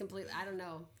I've just completely, I don't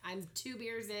know. I'm 2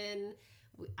 beers in.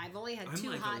 I've only had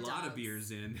 2 hot dogs. A lot of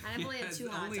beers in. I've only had 2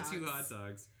 hot dogs. Only 2 hot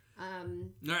dogs. All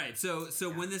right, so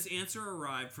when this answer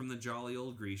arrived from the jolly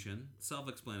old Grecian,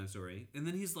 self-explanatory, and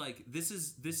then he's like, "This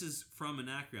is from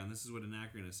Anacreon. This is what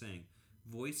Anacreon is saying: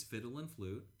 voice, fiddle, and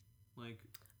flute." Like,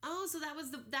 oh, so that was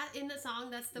that in the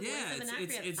song. That's the voice of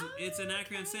Anacreon. It's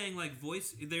Anacreon saying, like,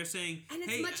 voice. They're saying, and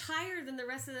it's much higher than the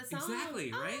rest of the song.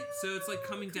 Exactly, right? So it's like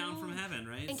coming down from heaven,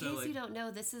 right? In case you don't know,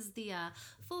 this is the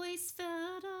voice, fiddle.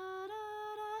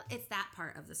 It's that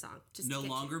part of the song. Just no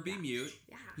longer be mute.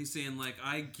 Yeah. He's saying, like,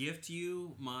 I gift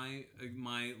you my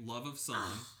love of song,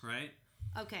 right?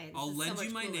 Okay. I'll lend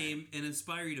you my name and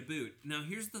inspire you to boot. Now,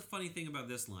 here's the funny thing about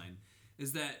this line,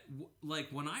 is that, like,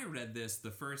 when I read this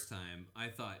the first time, I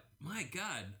thought, my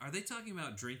God, are they talking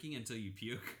about drinking until you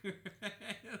puke?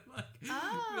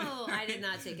 I did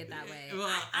not take it that way. Well,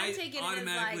 I take it as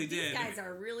like, did. These guys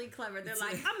are really clever. They're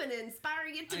like, I'm going to inspire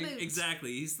you to boot.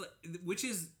 Exactly. He's like, which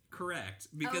is correct,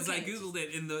 because I googled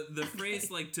it, and the phrase,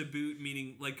 like, to boot,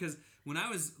 meaning, like, because when I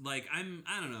was like, I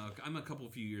don't know, I'm a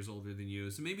few years older than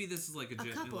you, so maybe this is like a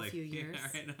few years.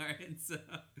 Yeah, all right. So,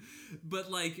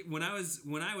 but like when I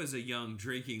was a young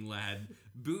drinking lad,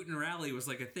 boot and rally was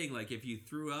like a thing. Like if you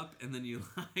threw up and then you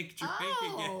like drank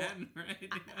again, right?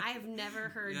 I have never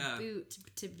heard boot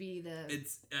to be the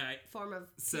form of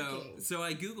puking. So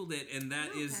I googled it, and that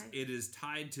it is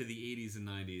tied to the 80s and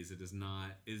 90s. It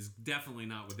is definitely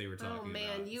not what they were talking about. Oh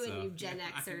man, you and you Gen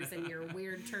Xers and your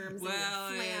weird terms and your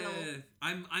flannel.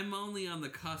 I'm only on the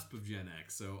cusp of Gen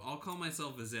X, so I'll call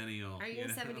myself a Zennial. Are you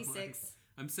in 76?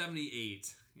 I'm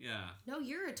 78. Yeah. No,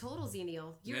 you're a total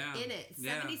Xennial. You're in it.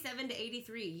 77 to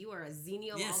 83. You are a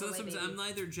Xennial. Yeah, all so the way, baby. I'm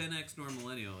neither Gen X nor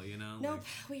millennial. You know. Nope,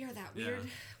 we are that weird.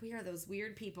 We are those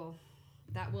weird people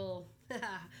that will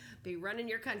be running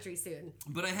your country soon.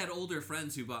 But I had older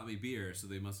friends who bought me beer, so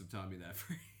they must have taught me that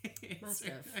phrase. Must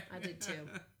have. I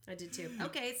did too.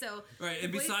 Okay, so right,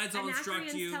 and besides, I'll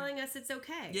instruct you. Telling us it's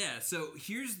okay. Yeah, so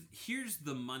here's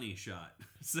the money shot,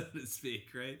 so to speak,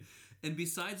 right? And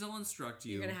besides, I'll instruct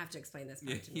you. You're gonna have to explain this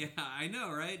part to me. Yeah, I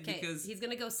know, right? Okay, because he's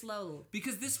gonna go slow.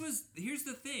 Because here's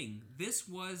the thing. This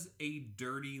was a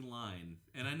dirty line,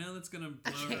 and I know that's gonna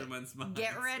blow everyone's mind.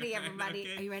 Get ready, everybody.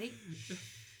 Okay. Are you ready?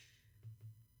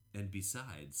 And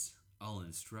besides, I'll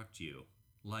instruct you,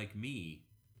 like me,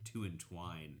 to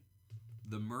entwine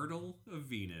the myrtle of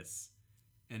Venus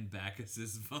and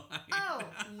Bacchus's vine. Oh,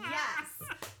 yes.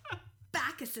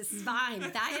 Bacchus's vine.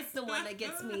 That is the one that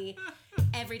gets me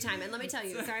every time. And let me tell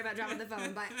you, sorry about dropping the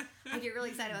phone, but I get really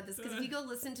excited about this because if you go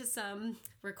listen to some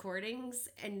recordings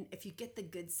and if you get the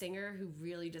good singer who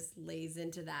really just lays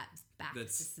into that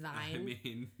Bacchus's vine. I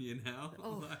mean, you know.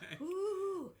 Oh,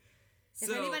 ooh. If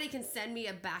anybody can send me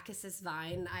a Bacchus's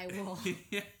vine, I will.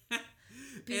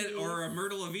 Or a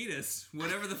myrtle of Venus,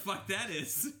 whatever the fuck that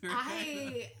is. Right?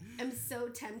 I am so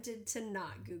tempted to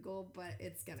not Google, but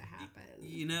it's gonna happen.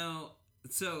 You know,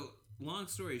 so long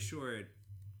story short,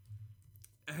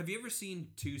 have you ever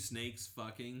seen two snakes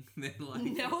fucking?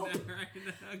 Nope. Okay.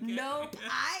 Nope.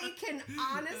 I can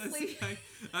honestly.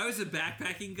 I was a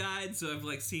backpacking guide, so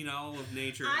I've seen all of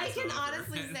nature. I can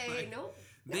honestly say nope.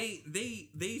 They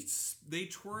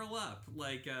twirl up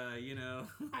you know.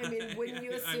 I mean, wouldn't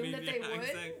you assume that they would?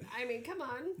 Exactly. I mean, come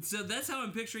on. So that's how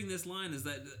I'm picturing this line is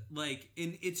that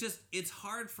it's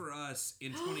hard for us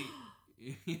in 20.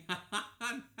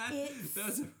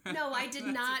 No, I did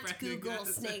not Google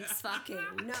snakes fucking.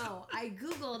 No, I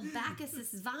Googled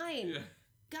Bacchus's vine. Yeah.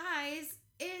 Guys,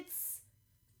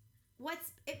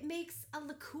 it makes a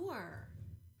liqueur.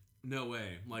 No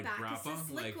way, like Bacchus's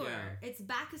grappa, liqueur. Yeah. It's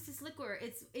Bacchus's liqueur.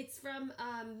 It's from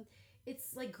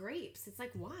it's like grapes. It's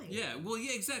like wine. Yeah. Well,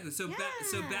 yeah, exactly. So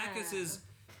so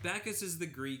Bacchus is the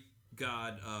Greek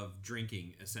god of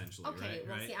drinking, essentially. Okay.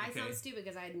 Well, right? see, I sound stupid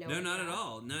because I had no. No, idea. not at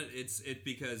all. No, it's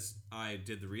because I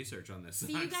did the research on this. So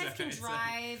you guys can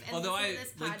drive and listen to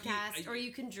this podcast, or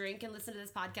you can drink and listen to this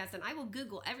podcast, and I will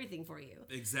Google everything for you.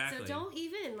 Exactly. So don't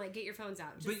even get your phones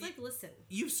out. Just listen.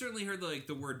 You've certainly heard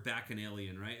the word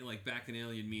bacchanalian, right? Like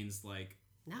bacchanalian means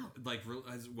no.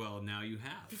 Well, now you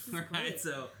have. This is right? great.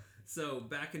 So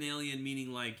bacchanalian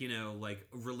meaning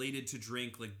related to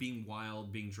drink, like being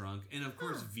wild, being drunk, and of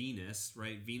course Venus,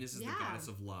 right? Venus is the goddess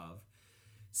of love.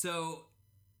 So,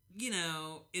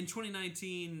 in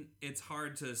 2019, it's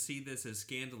hard to see this as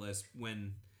scandalous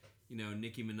when,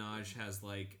 Nicki Minaj has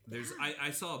I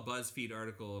saw a BuzzFeed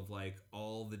article of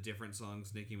all the different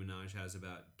songs Nicki Minaj has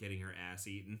about getting her ass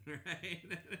eaten, right?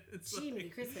 It's Jiminy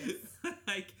Christmas.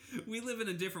 We live in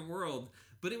a different world,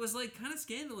 but it was kind of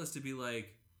scandalous to be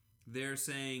they're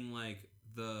saying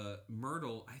the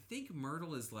myrtle. I think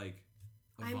myrtle is a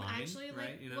I'm vine, actually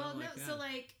right? It's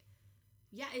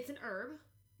an herb.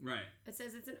 Right. It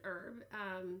says it's an herb.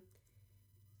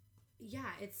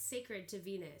 It's sacred to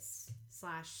Venus /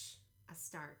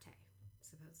 Astarte,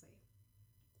 supposedly,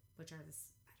 which are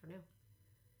I don't know.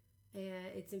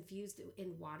 It's infused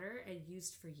in water and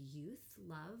used for youth,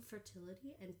 love,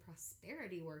 fertility, and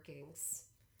prosperity workings.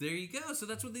 There you go. So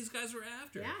that's what these guys were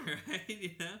after. Yeah.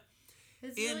 Right?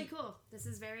 It's really cool. This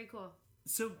is very cool.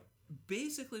 So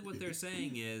basically what they're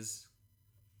saying is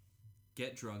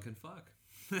get drunk and fuck.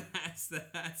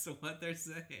 That's what they're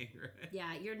saying, right?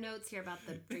 Yeah, your notes here about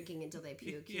the drinking until they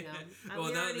puke, Yeah. We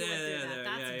already went through that.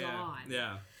 That's gone.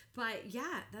 Yeah. But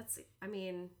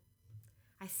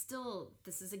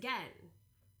this is again,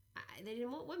 they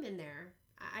didn't want women there.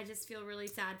 I just feel really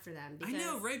sad for them. Because I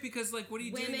know, right? Because what are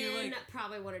you doing? Women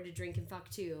probably wanted to drink and fuck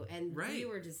too, and we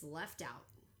were just left out.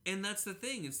 And that's the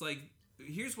thing. It's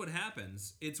here's what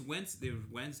happens. It was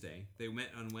Wednesday. They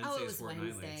met on Wednesdays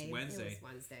fortnightly. It's Wednesday. It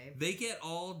was Wednesday. They get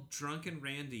all drunk and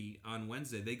randy on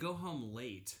Wednesday. They go home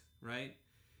late, right?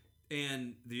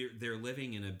 And they're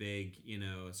living in a big,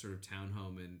 sort of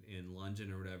townhome in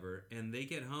London or whatever. And they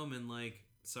get home and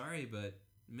sorry, but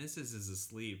Mrs. is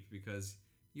asleep because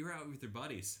you were out with your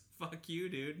buddies fuck you,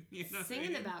 dude. You know what I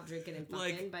Singing mean? about drinking and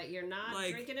fucking, Like- but you're not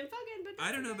like, drinking and fucking. But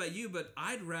I don't know that's okay. about you, but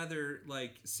I'd rather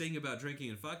like sing about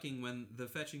drinking and fucking when the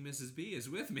fetching Mrs. B is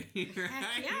with me. Right?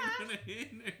 Heck yeah. You know what I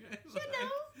mean?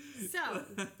 So,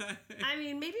 I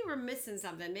mean, maybe we're missing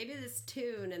something. Maybe this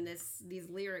tune and these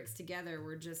lyrics together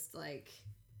were just like,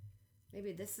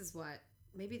 maybe this is what.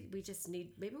 Maybe we just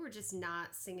need. Maybe we're just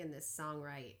not singing this song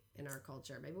right in our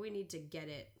culture. Maybe we need to get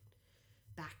it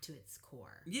back to its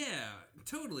core. Yeah,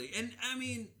 totally. And I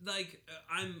mean, like,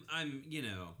 I'm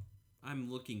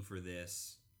looking for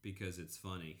this because it's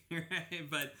funny, right?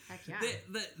 But Heck yeah.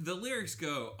 the lyrics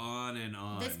go on and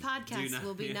on. This podcast Do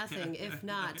will be yeah. nothing if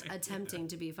not attempting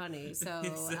to be funny. So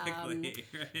Exactly,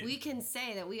 right. we can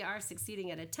say that we are succeeding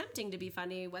at attempting to be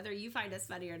funny, whether you find us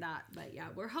funny or not. But yeah,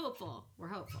 we're hopeful. We're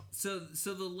hopeful. So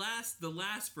the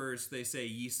last verse, they say,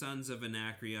 "Ye sons of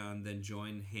Anacreon, then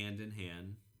join hand in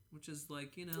hand," which is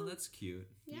like, that's cute.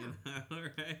 Yeah.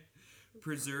 Right?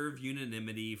 Preserve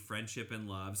unanimity, friendship, and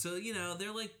love. So,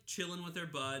 they're like chilling with their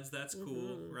buds. That's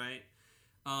cool, right?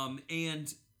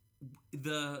 And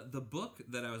the book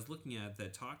that I was looking at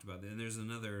that talked about it, and there's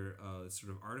another sort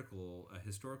of article, a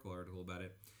historical article about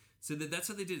it, so that's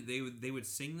how they did it. They would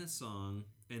sing this song,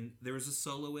 and there was a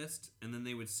soloist, and then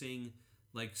they would sing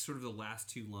like sort of the last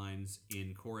two lines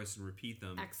in chorus and repeat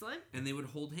them. Excellent. And they would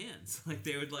hold hands. Like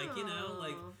they would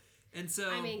Aw. and so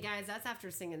I mean, guys, that's after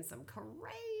singing some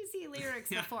crazy lyrics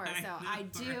before. So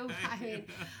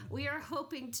we are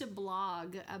hoping to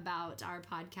blog about our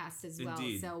podcast as well.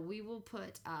 Indeed. So we will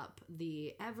put up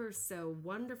the ever so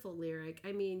wonderful lyric.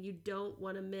 I mean, you don't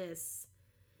want to miss.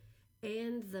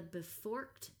 And the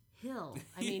beforked hill.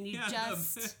 I mean, you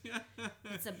just,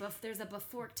 there's a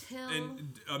beforked hill.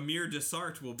 And Amir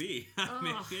Desart will be.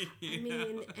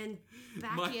 And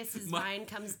Bacchius's vine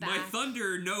comes back. My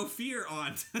thunder, no fear,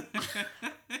 aunt.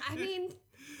 I mean,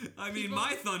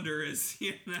 my thunder is,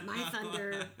 my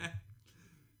thunder.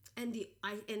 And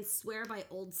swear by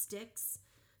old Styx,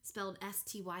 spelled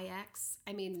Styx.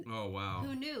 I mean, oh wow,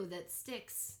 who knew that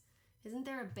Styx? Isn't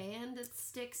there a band that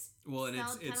Styx? Well, and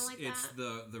spelled it's like it's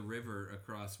that? the river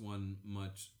across one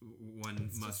must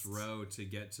row to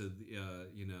get to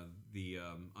the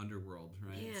underworld,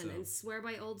 right? Man, and swear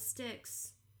by old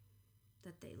Styx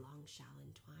that they long shall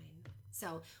entwine.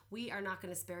 So we are not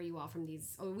going to spare you all from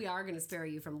these. Or we are going to spare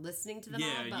you from listening to them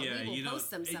all, but we will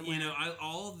post them somewhere.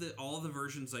 All the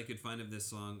versions I could find of this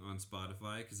song on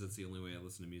Spotify, because that's the only way I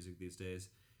listen to music these days.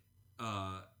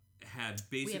 Had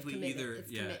basically either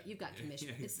you've got commission.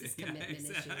 It's this commitment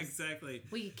issues. Exactly.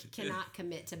 We cannot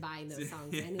commit to buying those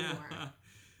songs anymore.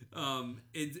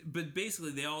 But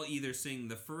basically they all either sing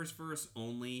the first verse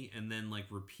only and then like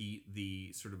repeat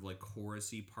the sort of like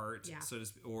chorusy part, so to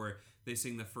speak, or they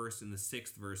sing the first and the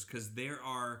sixth verse, because there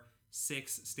are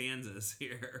 6 stanzas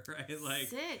here, right? Like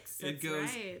 6. It that's goes,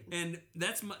 right. and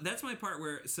that's my part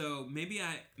where maybe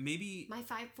my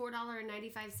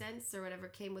 $4.95 or whatever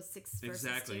came with 6 verses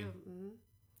exactly. too. Mm-hmm.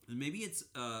 Maybe it's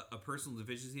a personal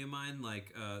deficiency of mine.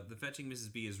 Like the Fetching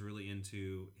Mrs. B is really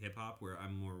into hip hop, where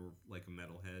I'm more like a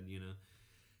metalhead,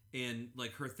 And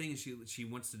like her thing is she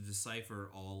wants to decipher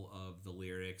all of the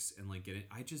lyrics and like get it.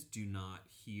 I just do not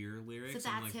hear lyrics. So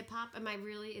that's like, hip hop. Am I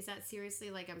really? Is that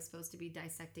seriously like I'm supposed to be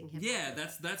dissecting hip hop? Yeah,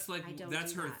 that's like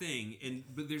that's her that. thing.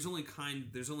 But there's only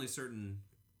certain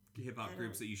hip hop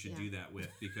groups that you should do that with,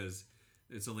 because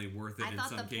it's only worth it in some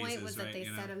cases. I thought the point was that right? they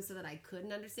said them so that I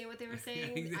couldn't understand what they were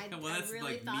saying. Well, that's I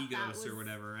really like thought that Migos was, or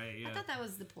whatever, right? Yeah. I thought that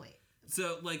was the point.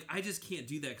 So like I just can't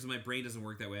do that because my brain doesn't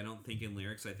work that way. I don't think in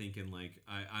lyrics. I think in like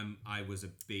I was a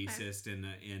bassist and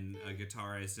a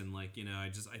guitarist, and like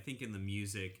I think in the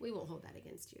music. We won't hold that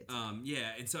against you. Yeah,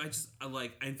 and so I just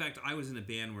in fact I was in a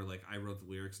band where like I wrote the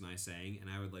lyrics and I sang, and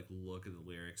I would like look at the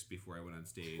lyrics before I went on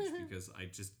stage because I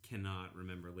just cannot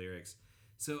remember lyrics.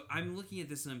 So I'm looking at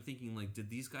this and I'm thinking, like, did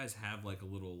these guys have like a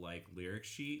little like lyric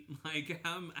sheet? Like,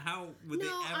 how would they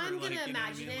ever? No, I'm gonna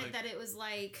imagine it like, that it was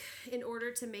like, in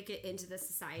order to make it into the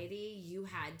society, you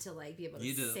had to like be able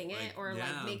to sing it or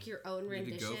like make your own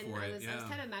rendition. I was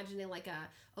kind of imagining like a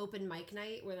open mic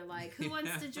night where they're like, "Who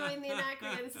wants to join the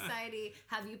Anacreon Society?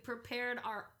 Have you prepared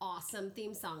our awesome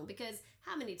theme song?" Because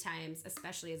how many times,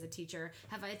 especially as a teacher,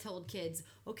 have I told kids,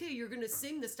 "Okay, you're gonna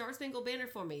sing the Star Spangled Banner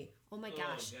for me"? Oh my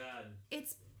gosh, God.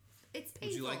 It's painful.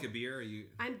 Would you like a beer? Are you?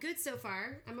 I'm good so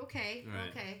far. I'm okay.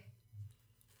 Right. Okay.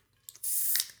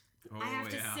 Oh, I have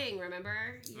to sing,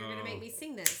 remember? You're going to make me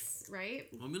sing this, right?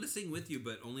 Well, I'm going to sing with you,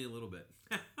 but only a little bit.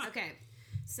 Okay.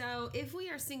 So if we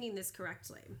are singing this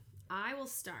correctly, I will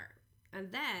start.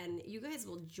 And then you guys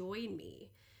will join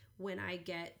me when I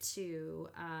get to,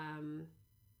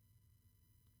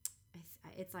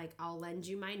 it's like, I'll lend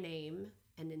you my name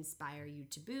and inspire you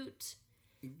to boot.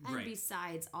 And Right.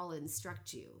 besides, I'll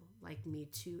instruct you, like me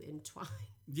to entwine.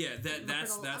 Yeah,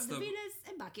 that's of the Venus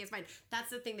and Bucky. It's fine. That's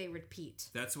the thing they repeat.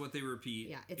 That's what they repeat.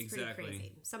 Yeah, it's exactly. pretty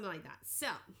crazy. Something like that. So,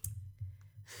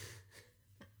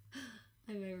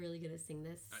 am I really gonna sing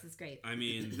this? This is great. I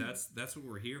mean, that's what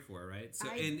we're here for, right? So,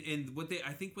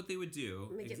 I think what they would do.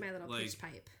 Let me get my little pitch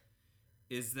pipe.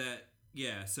 Is that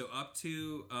so up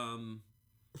to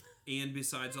and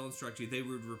besides I'll instruct you, they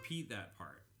would repeat that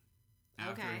part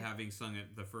after having sung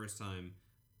it the first time.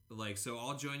 Like, so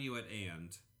I'll join you at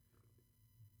and.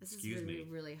 This Excuse is me. really,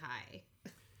 really high.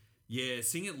 Yeah,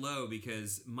 sing it low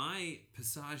because my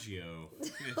passaggio.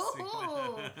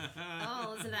 Oh,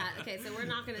 listen to that. Okay, so we're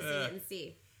not going to sing it in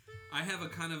C. I have a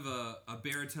kind of a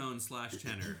baritone /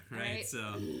 tenor, right? Right.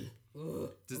 So,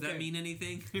 does that mean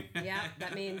anything? Yeah,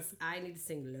 that means I need to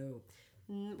sing low.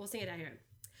 We'll sing it out here.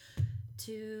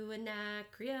 To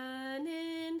Anacreon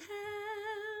in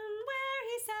heaven, where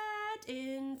he sat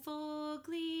in full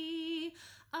glee,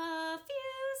 a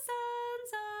few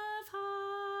sons of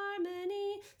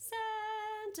harmony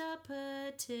sent a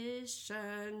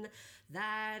petition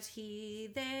that he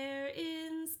there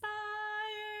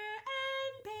inspire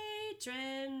and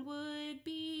patron would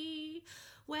be.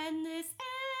 When this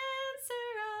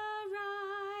answer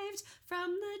arrived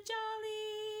from the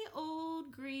jolly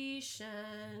old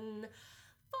Grecian,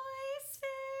 voice,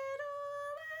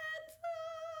 fiddle, and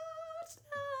flute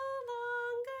no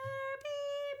longer be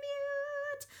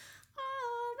mute.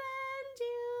 I'll lend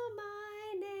you my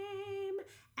name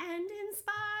and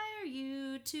inspire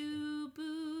you to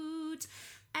boot.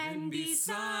 And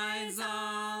besides,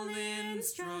 I'll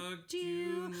instruct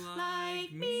you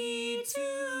like me to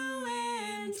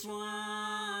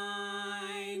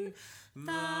entwine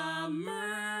the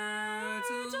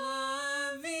myrtle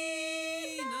of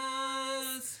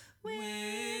Venus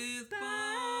with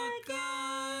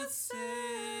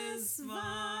Bacchus's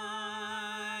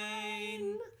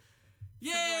vine.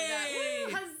 Yay!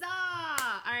 Woo,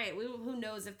 huzzah! All right, who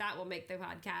knows if that will make the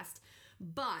podcast.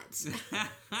 But,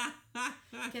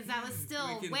 because that was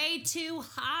still way too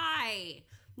high.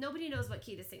 Nobody knows what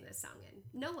key to sing this song in.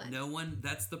 No one. No one.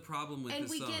 That's the problem with and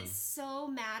this we song. get so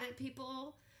mad at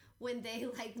people when they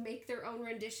like make their own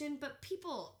rendition, but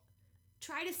people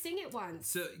try to sing it once.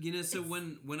 So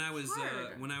when I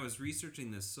was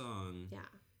researching this song, Yeah.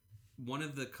 one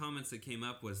of the comments that came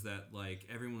up was that like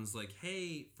everyone was like,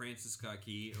 "Hey, Francis Scott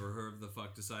Key or whoever the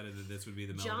fuck decided that this would be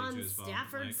the melody John to his song,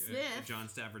 Stafford Smith. John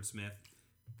Stafford Smith."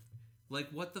 Like,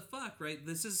 what the fuck, right?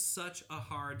 This is such a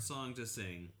hard song to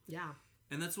sing. Yeah.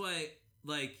 And that's why,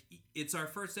 like, it's our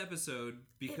first episode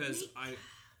because I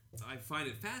find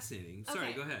it fascinating. Sorry,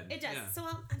 Okay, go ahead. It does. Yeah. So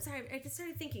I'm sorry. I just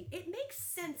started thinking. It makes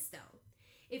sense though.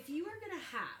 If you are gonna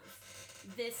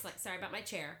have this, like, sorry about my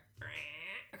chair.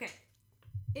 Okay.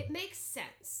 It makes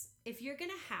sense if you're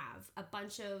gonna have a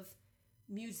bunch of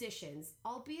musicians,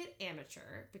 albeit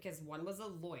amateur, because one was a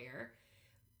lawyer.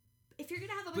 If you're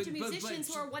gonna have a bunch of musicians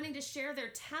who are wanting to share their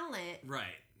talent,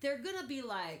 Right. they're gonna be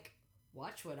like,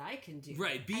 watch what I can do.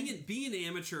 Right, being an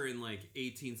amateur in like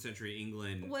 18th century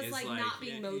England was is like not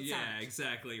being Mozart. Yeah,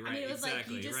 exactly. Right. I mean, it was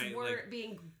exactly, like you just right, weren't like,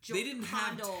 being. They didn't have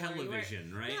Handel, or you weren't-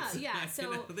 television, right? Yeah.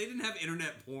 So they didn't have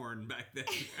internet porn back then.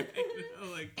 Right?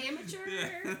 Like amateur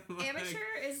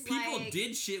is people like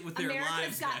did shit with their America's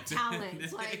lives. Got back then.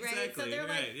 Talent, like exactly, right. So they're like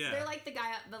right, yeah. they're like the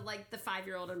guy, the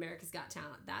 5-year-old America's Got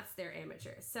Talent. That's their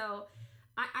amateur. So.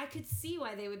 I could see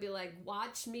why they would be like,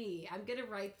 watch me. I'm going to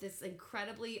write this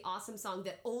incredibly awesome song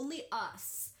that only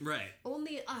us, the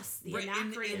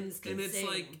Anacreons can and it's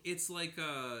sing.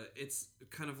 it's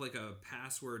kind of like a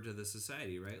password to the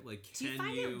society, right? Like, Do you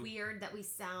find it weird that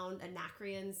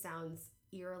Anacreon sounds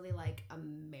eerily like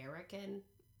American?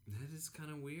 That is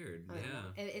kind of weird. I don't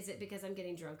know. Is it because I'm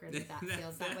getting drunker that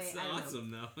feels that way? That's I don't know.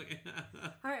 awesome, though.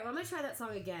 All right, well, I'm going to try that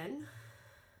song again.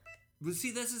 But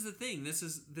see, this is the thing. This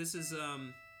is all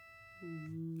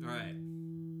right.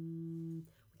 We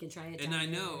can try it. And I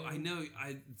know.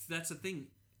 That's the thing.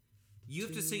 You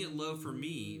have to sing it low for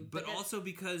me, but also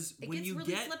because when you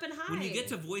really get flippin' high. when you get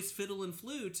to voice, fiddle, and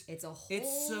flute, it's so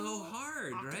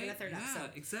hard, octave right? and a third up, Yeah, so.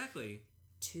 exactly.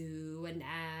 To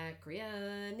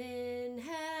Anacreon in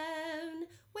heaven,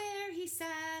 where he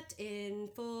sat in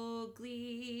full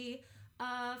glee,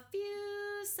 a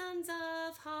few sons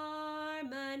of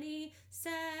harmony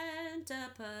sent a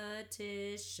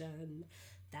petition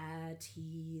that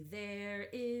he their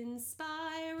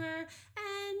inspirer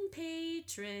and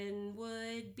patron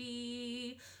would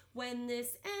be. When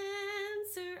this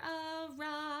answer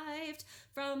arrived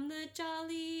from the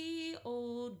jolly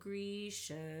old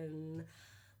Grecian,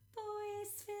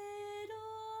 voice,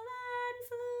 fiddle, and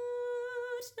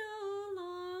flute no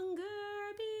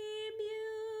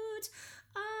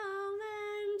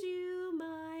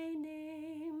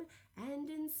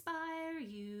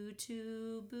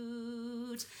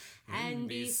boot. And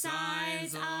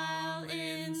besides, I'll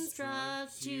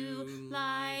instruct you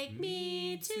like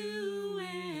me to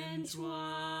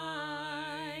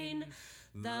entwine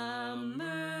the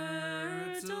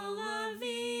myrtle of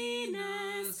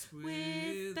Venus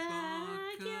with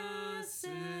Bacchus's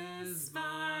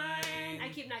vine. I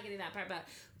keep not getting that part, but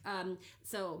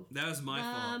so That was my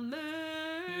fault. the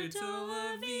myrtle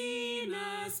of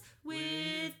Venus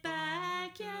with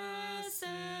Bacchus's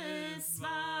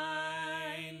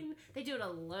vine. They do it a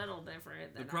little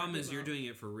different than The problem our is you're people. doing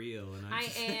it for real, and I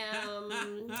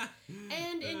am.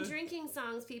 And in drinking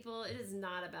songs, people, it is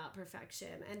not about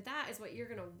perfection. And that is what you're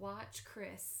going to watch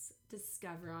Chris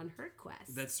discover on her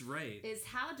quest. That's right. Is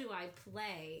how do I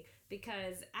play?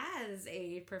 Because as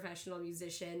a professional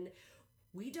musician,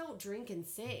 we don't drink and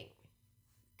sing.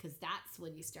 Because that's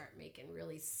when you start making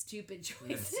really stupid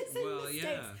choices and Well, mistakes.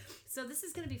 yeah. So this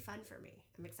is going to be fun for me.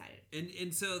 I'm excited.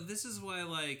 And so this is why,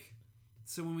 like,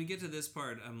 so when we get to this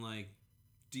part, I'm like,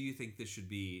 do you think this should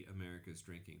be America's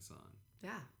drinking song?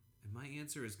 Yeah. And my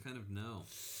answer is kind of no.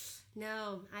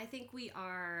 No, I think we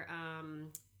are.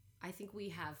 I think we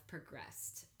have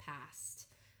progressed past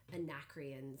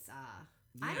Anacreon's.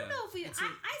 I don't Yeah, know if we. I it's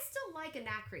still like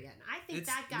Anacreon. I think It's-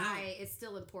 that guy is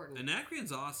still important.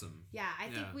 Anacreon's awesome. Yeah, I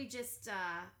think Yeah. we just.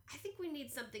 I think we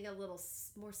need something a little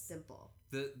more simple.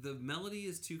 The melody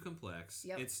is too complex.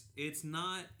 Yep. It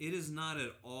is not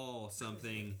at all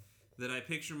something that I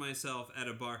picture myself at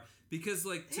a bar, because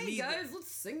like to me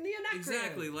let's sing the Anacreon.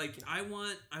 exactly, like I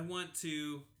want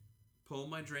to pull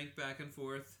my drink back and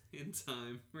forth in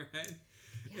time, right?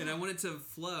 And I want it to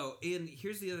flow. And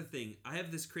here's the other thing. I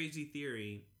have this crazy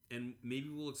theory, and maybe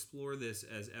we'll explore this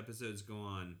as episodes go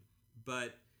on,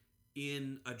 but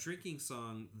in a drinking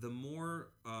song, the more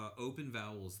open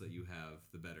vowels that you have,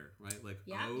 the better, right? Like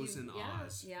Yeah, O's and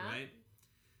Ahs, yeah. right?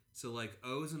 So like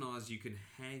O's and Ahs, you can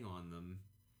hang on them,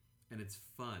 and it's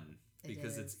fun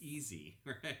because it's easy,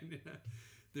 right?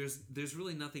 There's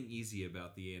really nothing easy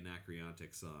about the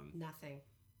Anacreontic song. Nothing.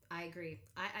 I agree.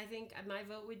 I think my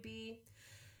vote would be.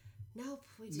 Nope,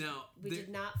 we did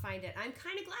not find it. I'm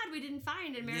kind of glad we didn't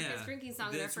find America's drinking song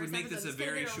in our This first would make episode. this a It's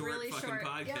gonna very be short really fucking short.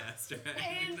 podcast, Yep.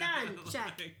 right? And done.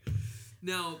 Check.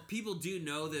 Now, people do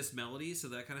know this melody, so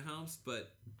that kind of helps,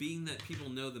 but being that people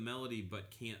know the melody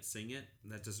but can't sing it,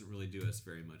 that doesn't really do us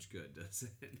very much good, does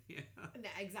it? Yeah.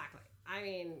 Exactly. I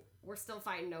mean, we're still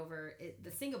fighting over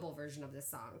the singable version of this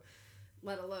song,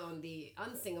 let alone the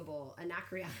unsingable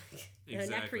Anacreontic.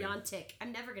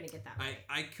 I'm never going to get that right.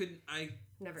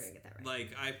 Never gonna get that right.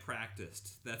 Like, I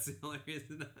practiced. That's the only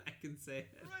reason I can say it.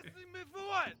 Arresting me for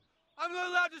what? I'm not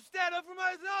allowed to stand up for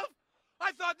myself?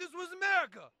 I thought this was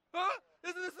America. Huh?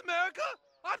 Isn't this America?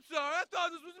 I'm sorry, I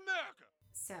thought this was America.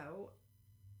 So,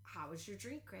 how was your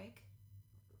drink, Greg?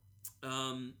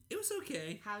 It was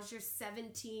okay. How's your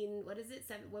 17? What is it?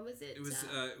 When was it? It was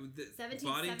the 1778.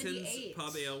 Boddington's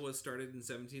Pub Ale was started in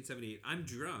 1778. I'm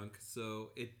drunk, so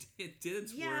it didn't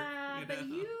work. Yeah, but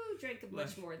know? you drank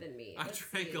much more than me. I Let's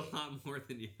drank see. a lot more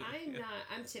than you. I'm not.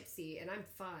 I'm tipsy and I'm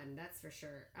fun. That's for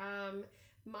sure.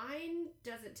 Mine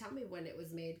doesn't tell me when it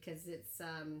was made because it's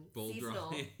Bold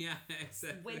seasonal. yeah,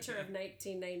 exactly. Winter of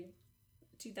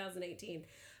 2018.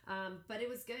 But it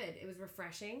was good. It was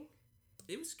refreshing.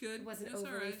 It was good. It wasn't It was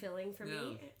overly all right. filling for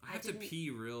me. I have to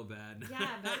pee real bad. Yeah,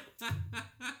 but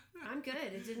I'm good.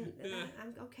 It didn't.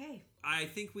 I'm okay. I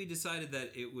think we decided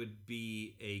that it would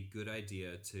be a good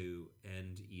idea to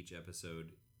end each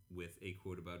episode with a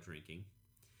quote about drinking.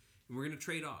 And we're going to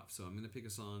trade off. So I'm going to pick a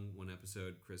song one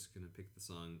episode. Chris is going to pick the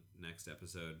song next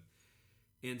episode.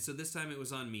 And so this time it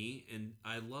was on me. And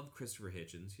I love Christopher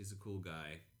Hitchens. He's a cool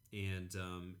guy. And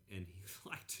he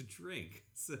liked to drink.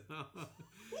 So,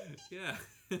 yeah.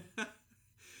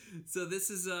 So this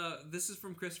is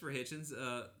from Christopher Hitchens.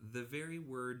 The very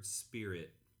word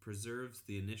spirit preserves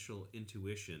the initial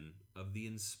intuition of the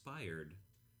inspired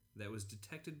that was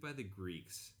detected by the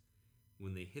Greeks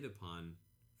when they hit upon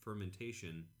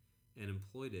fermentation and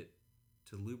employed it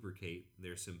to lubricate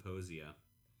their symposia.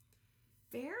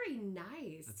 Very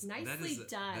nice. Nicely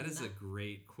done. That is a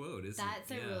great quote, isn't it?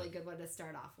 That's a really good one to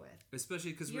start off with.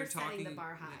 Especially because You're setting the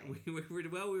bar high.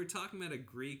 We were talking about a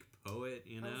Greek poet,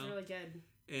 you know. That was really good.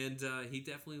 And he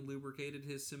definitely lubricated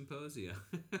his symposia.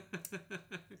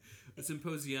 A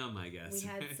symposium, I guess. We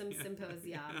had some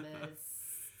symposium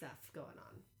stuff going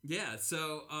on. Yeah,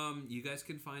 so you guys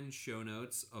can find show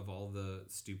notes of all the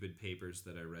stupid papers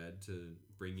that I read to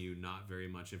bring you not very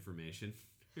much information.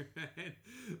 Right?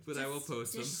 But I will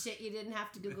post them. Just shit you didn't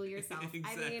have to Google yourself.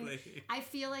 Exactly. I mean, I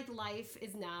feel like life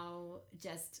is now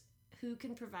just who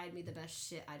can provide me the best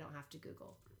shit I don't have to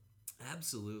Google.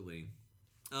 Absolutely.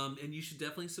 And you should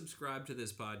definitely subscribe to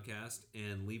this podcast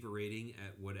and leave a rating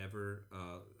at whatever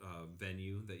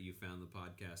venue that you found the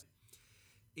podcast.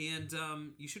 And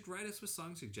you should write us with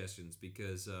song suggestions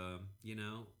because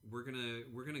we're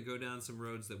gonna go down some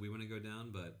roads that we want to go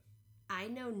down, but I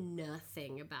know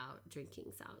nothing about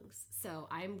drinking songs, so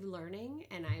I'm learning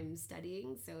and I'm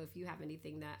studying. So if you have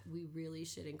anything that we really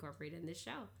should incorporate in this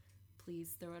show,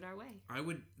 please throw it our way. I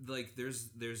would there's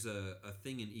a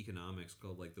thing in economics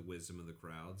called like the wisdom of the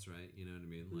crowds, right? You know what I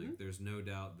mean? Like there's no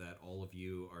doubt that all of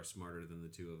you are smarter than the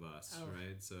two of us,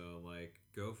 right? So like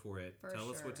go for it. Tell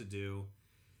us what to do.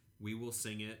 We will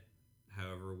sing it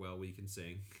however well we can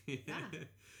sing. Yeah.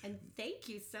 And thank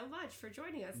you so much for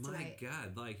joining us tonight. My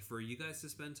God, like for you guys to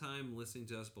spend time listening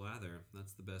to us blather,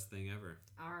 that's the best thing ever.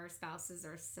 Our spouses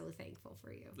are so thankful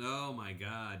for you. Oh my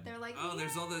God. They're like, oh, yay!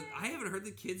 There's all the, I haven't heard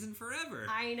the kids in forever.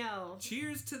 I know.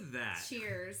 Cheers to that.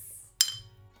 Cheers.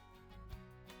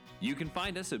 You can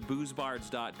find us at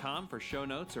boozbards.com for show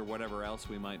notes or whatever else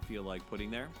we might feel like putting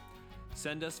there.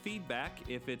 Send us feedback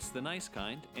if it's the nice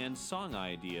kind and song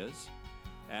ideas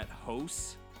at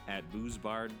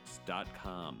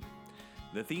hosts@boozbards.com.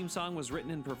 The theme song was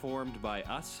written and performed by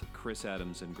us, Chris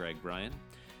Adams and Greg Bryan.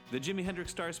 The Jimi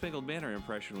Hendrix Star Spangled Banner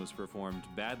impression was performed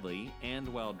badly and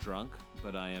while drunk,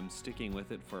 but I am sticking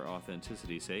with it for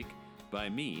authenticity's sake, by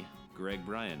me, Greg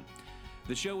Bryan.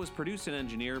 The show was produced and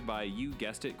engineered by, you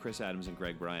guessed it, Chris Adams and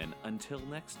Greg Bryan. Until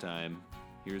next time,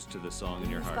 here's to the song in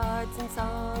your heart. Bards and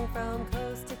song from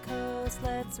coast to coast.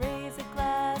 Let's raise a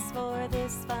glass for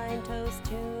this fine toast.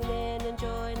 Tune in and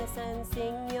join us and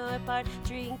sing your part.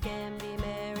 Drink and be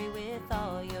merry with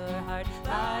all your heart.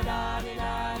 La da di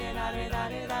da di da di da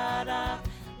di da da.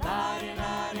 La di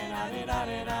da di da di da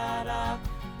di da da.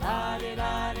 La di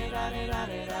da di da di da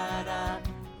di da da.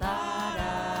 La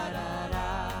da da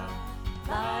da.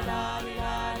 La da di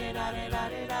da di da di da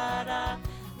di da da.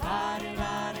 La di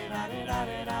da di da di da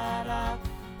di da da.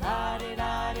 La di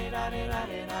da di da di da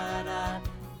di da da.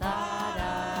 La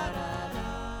da da da.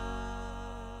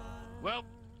 Well,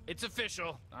 it's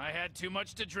official. I had too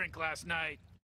much to drink last night.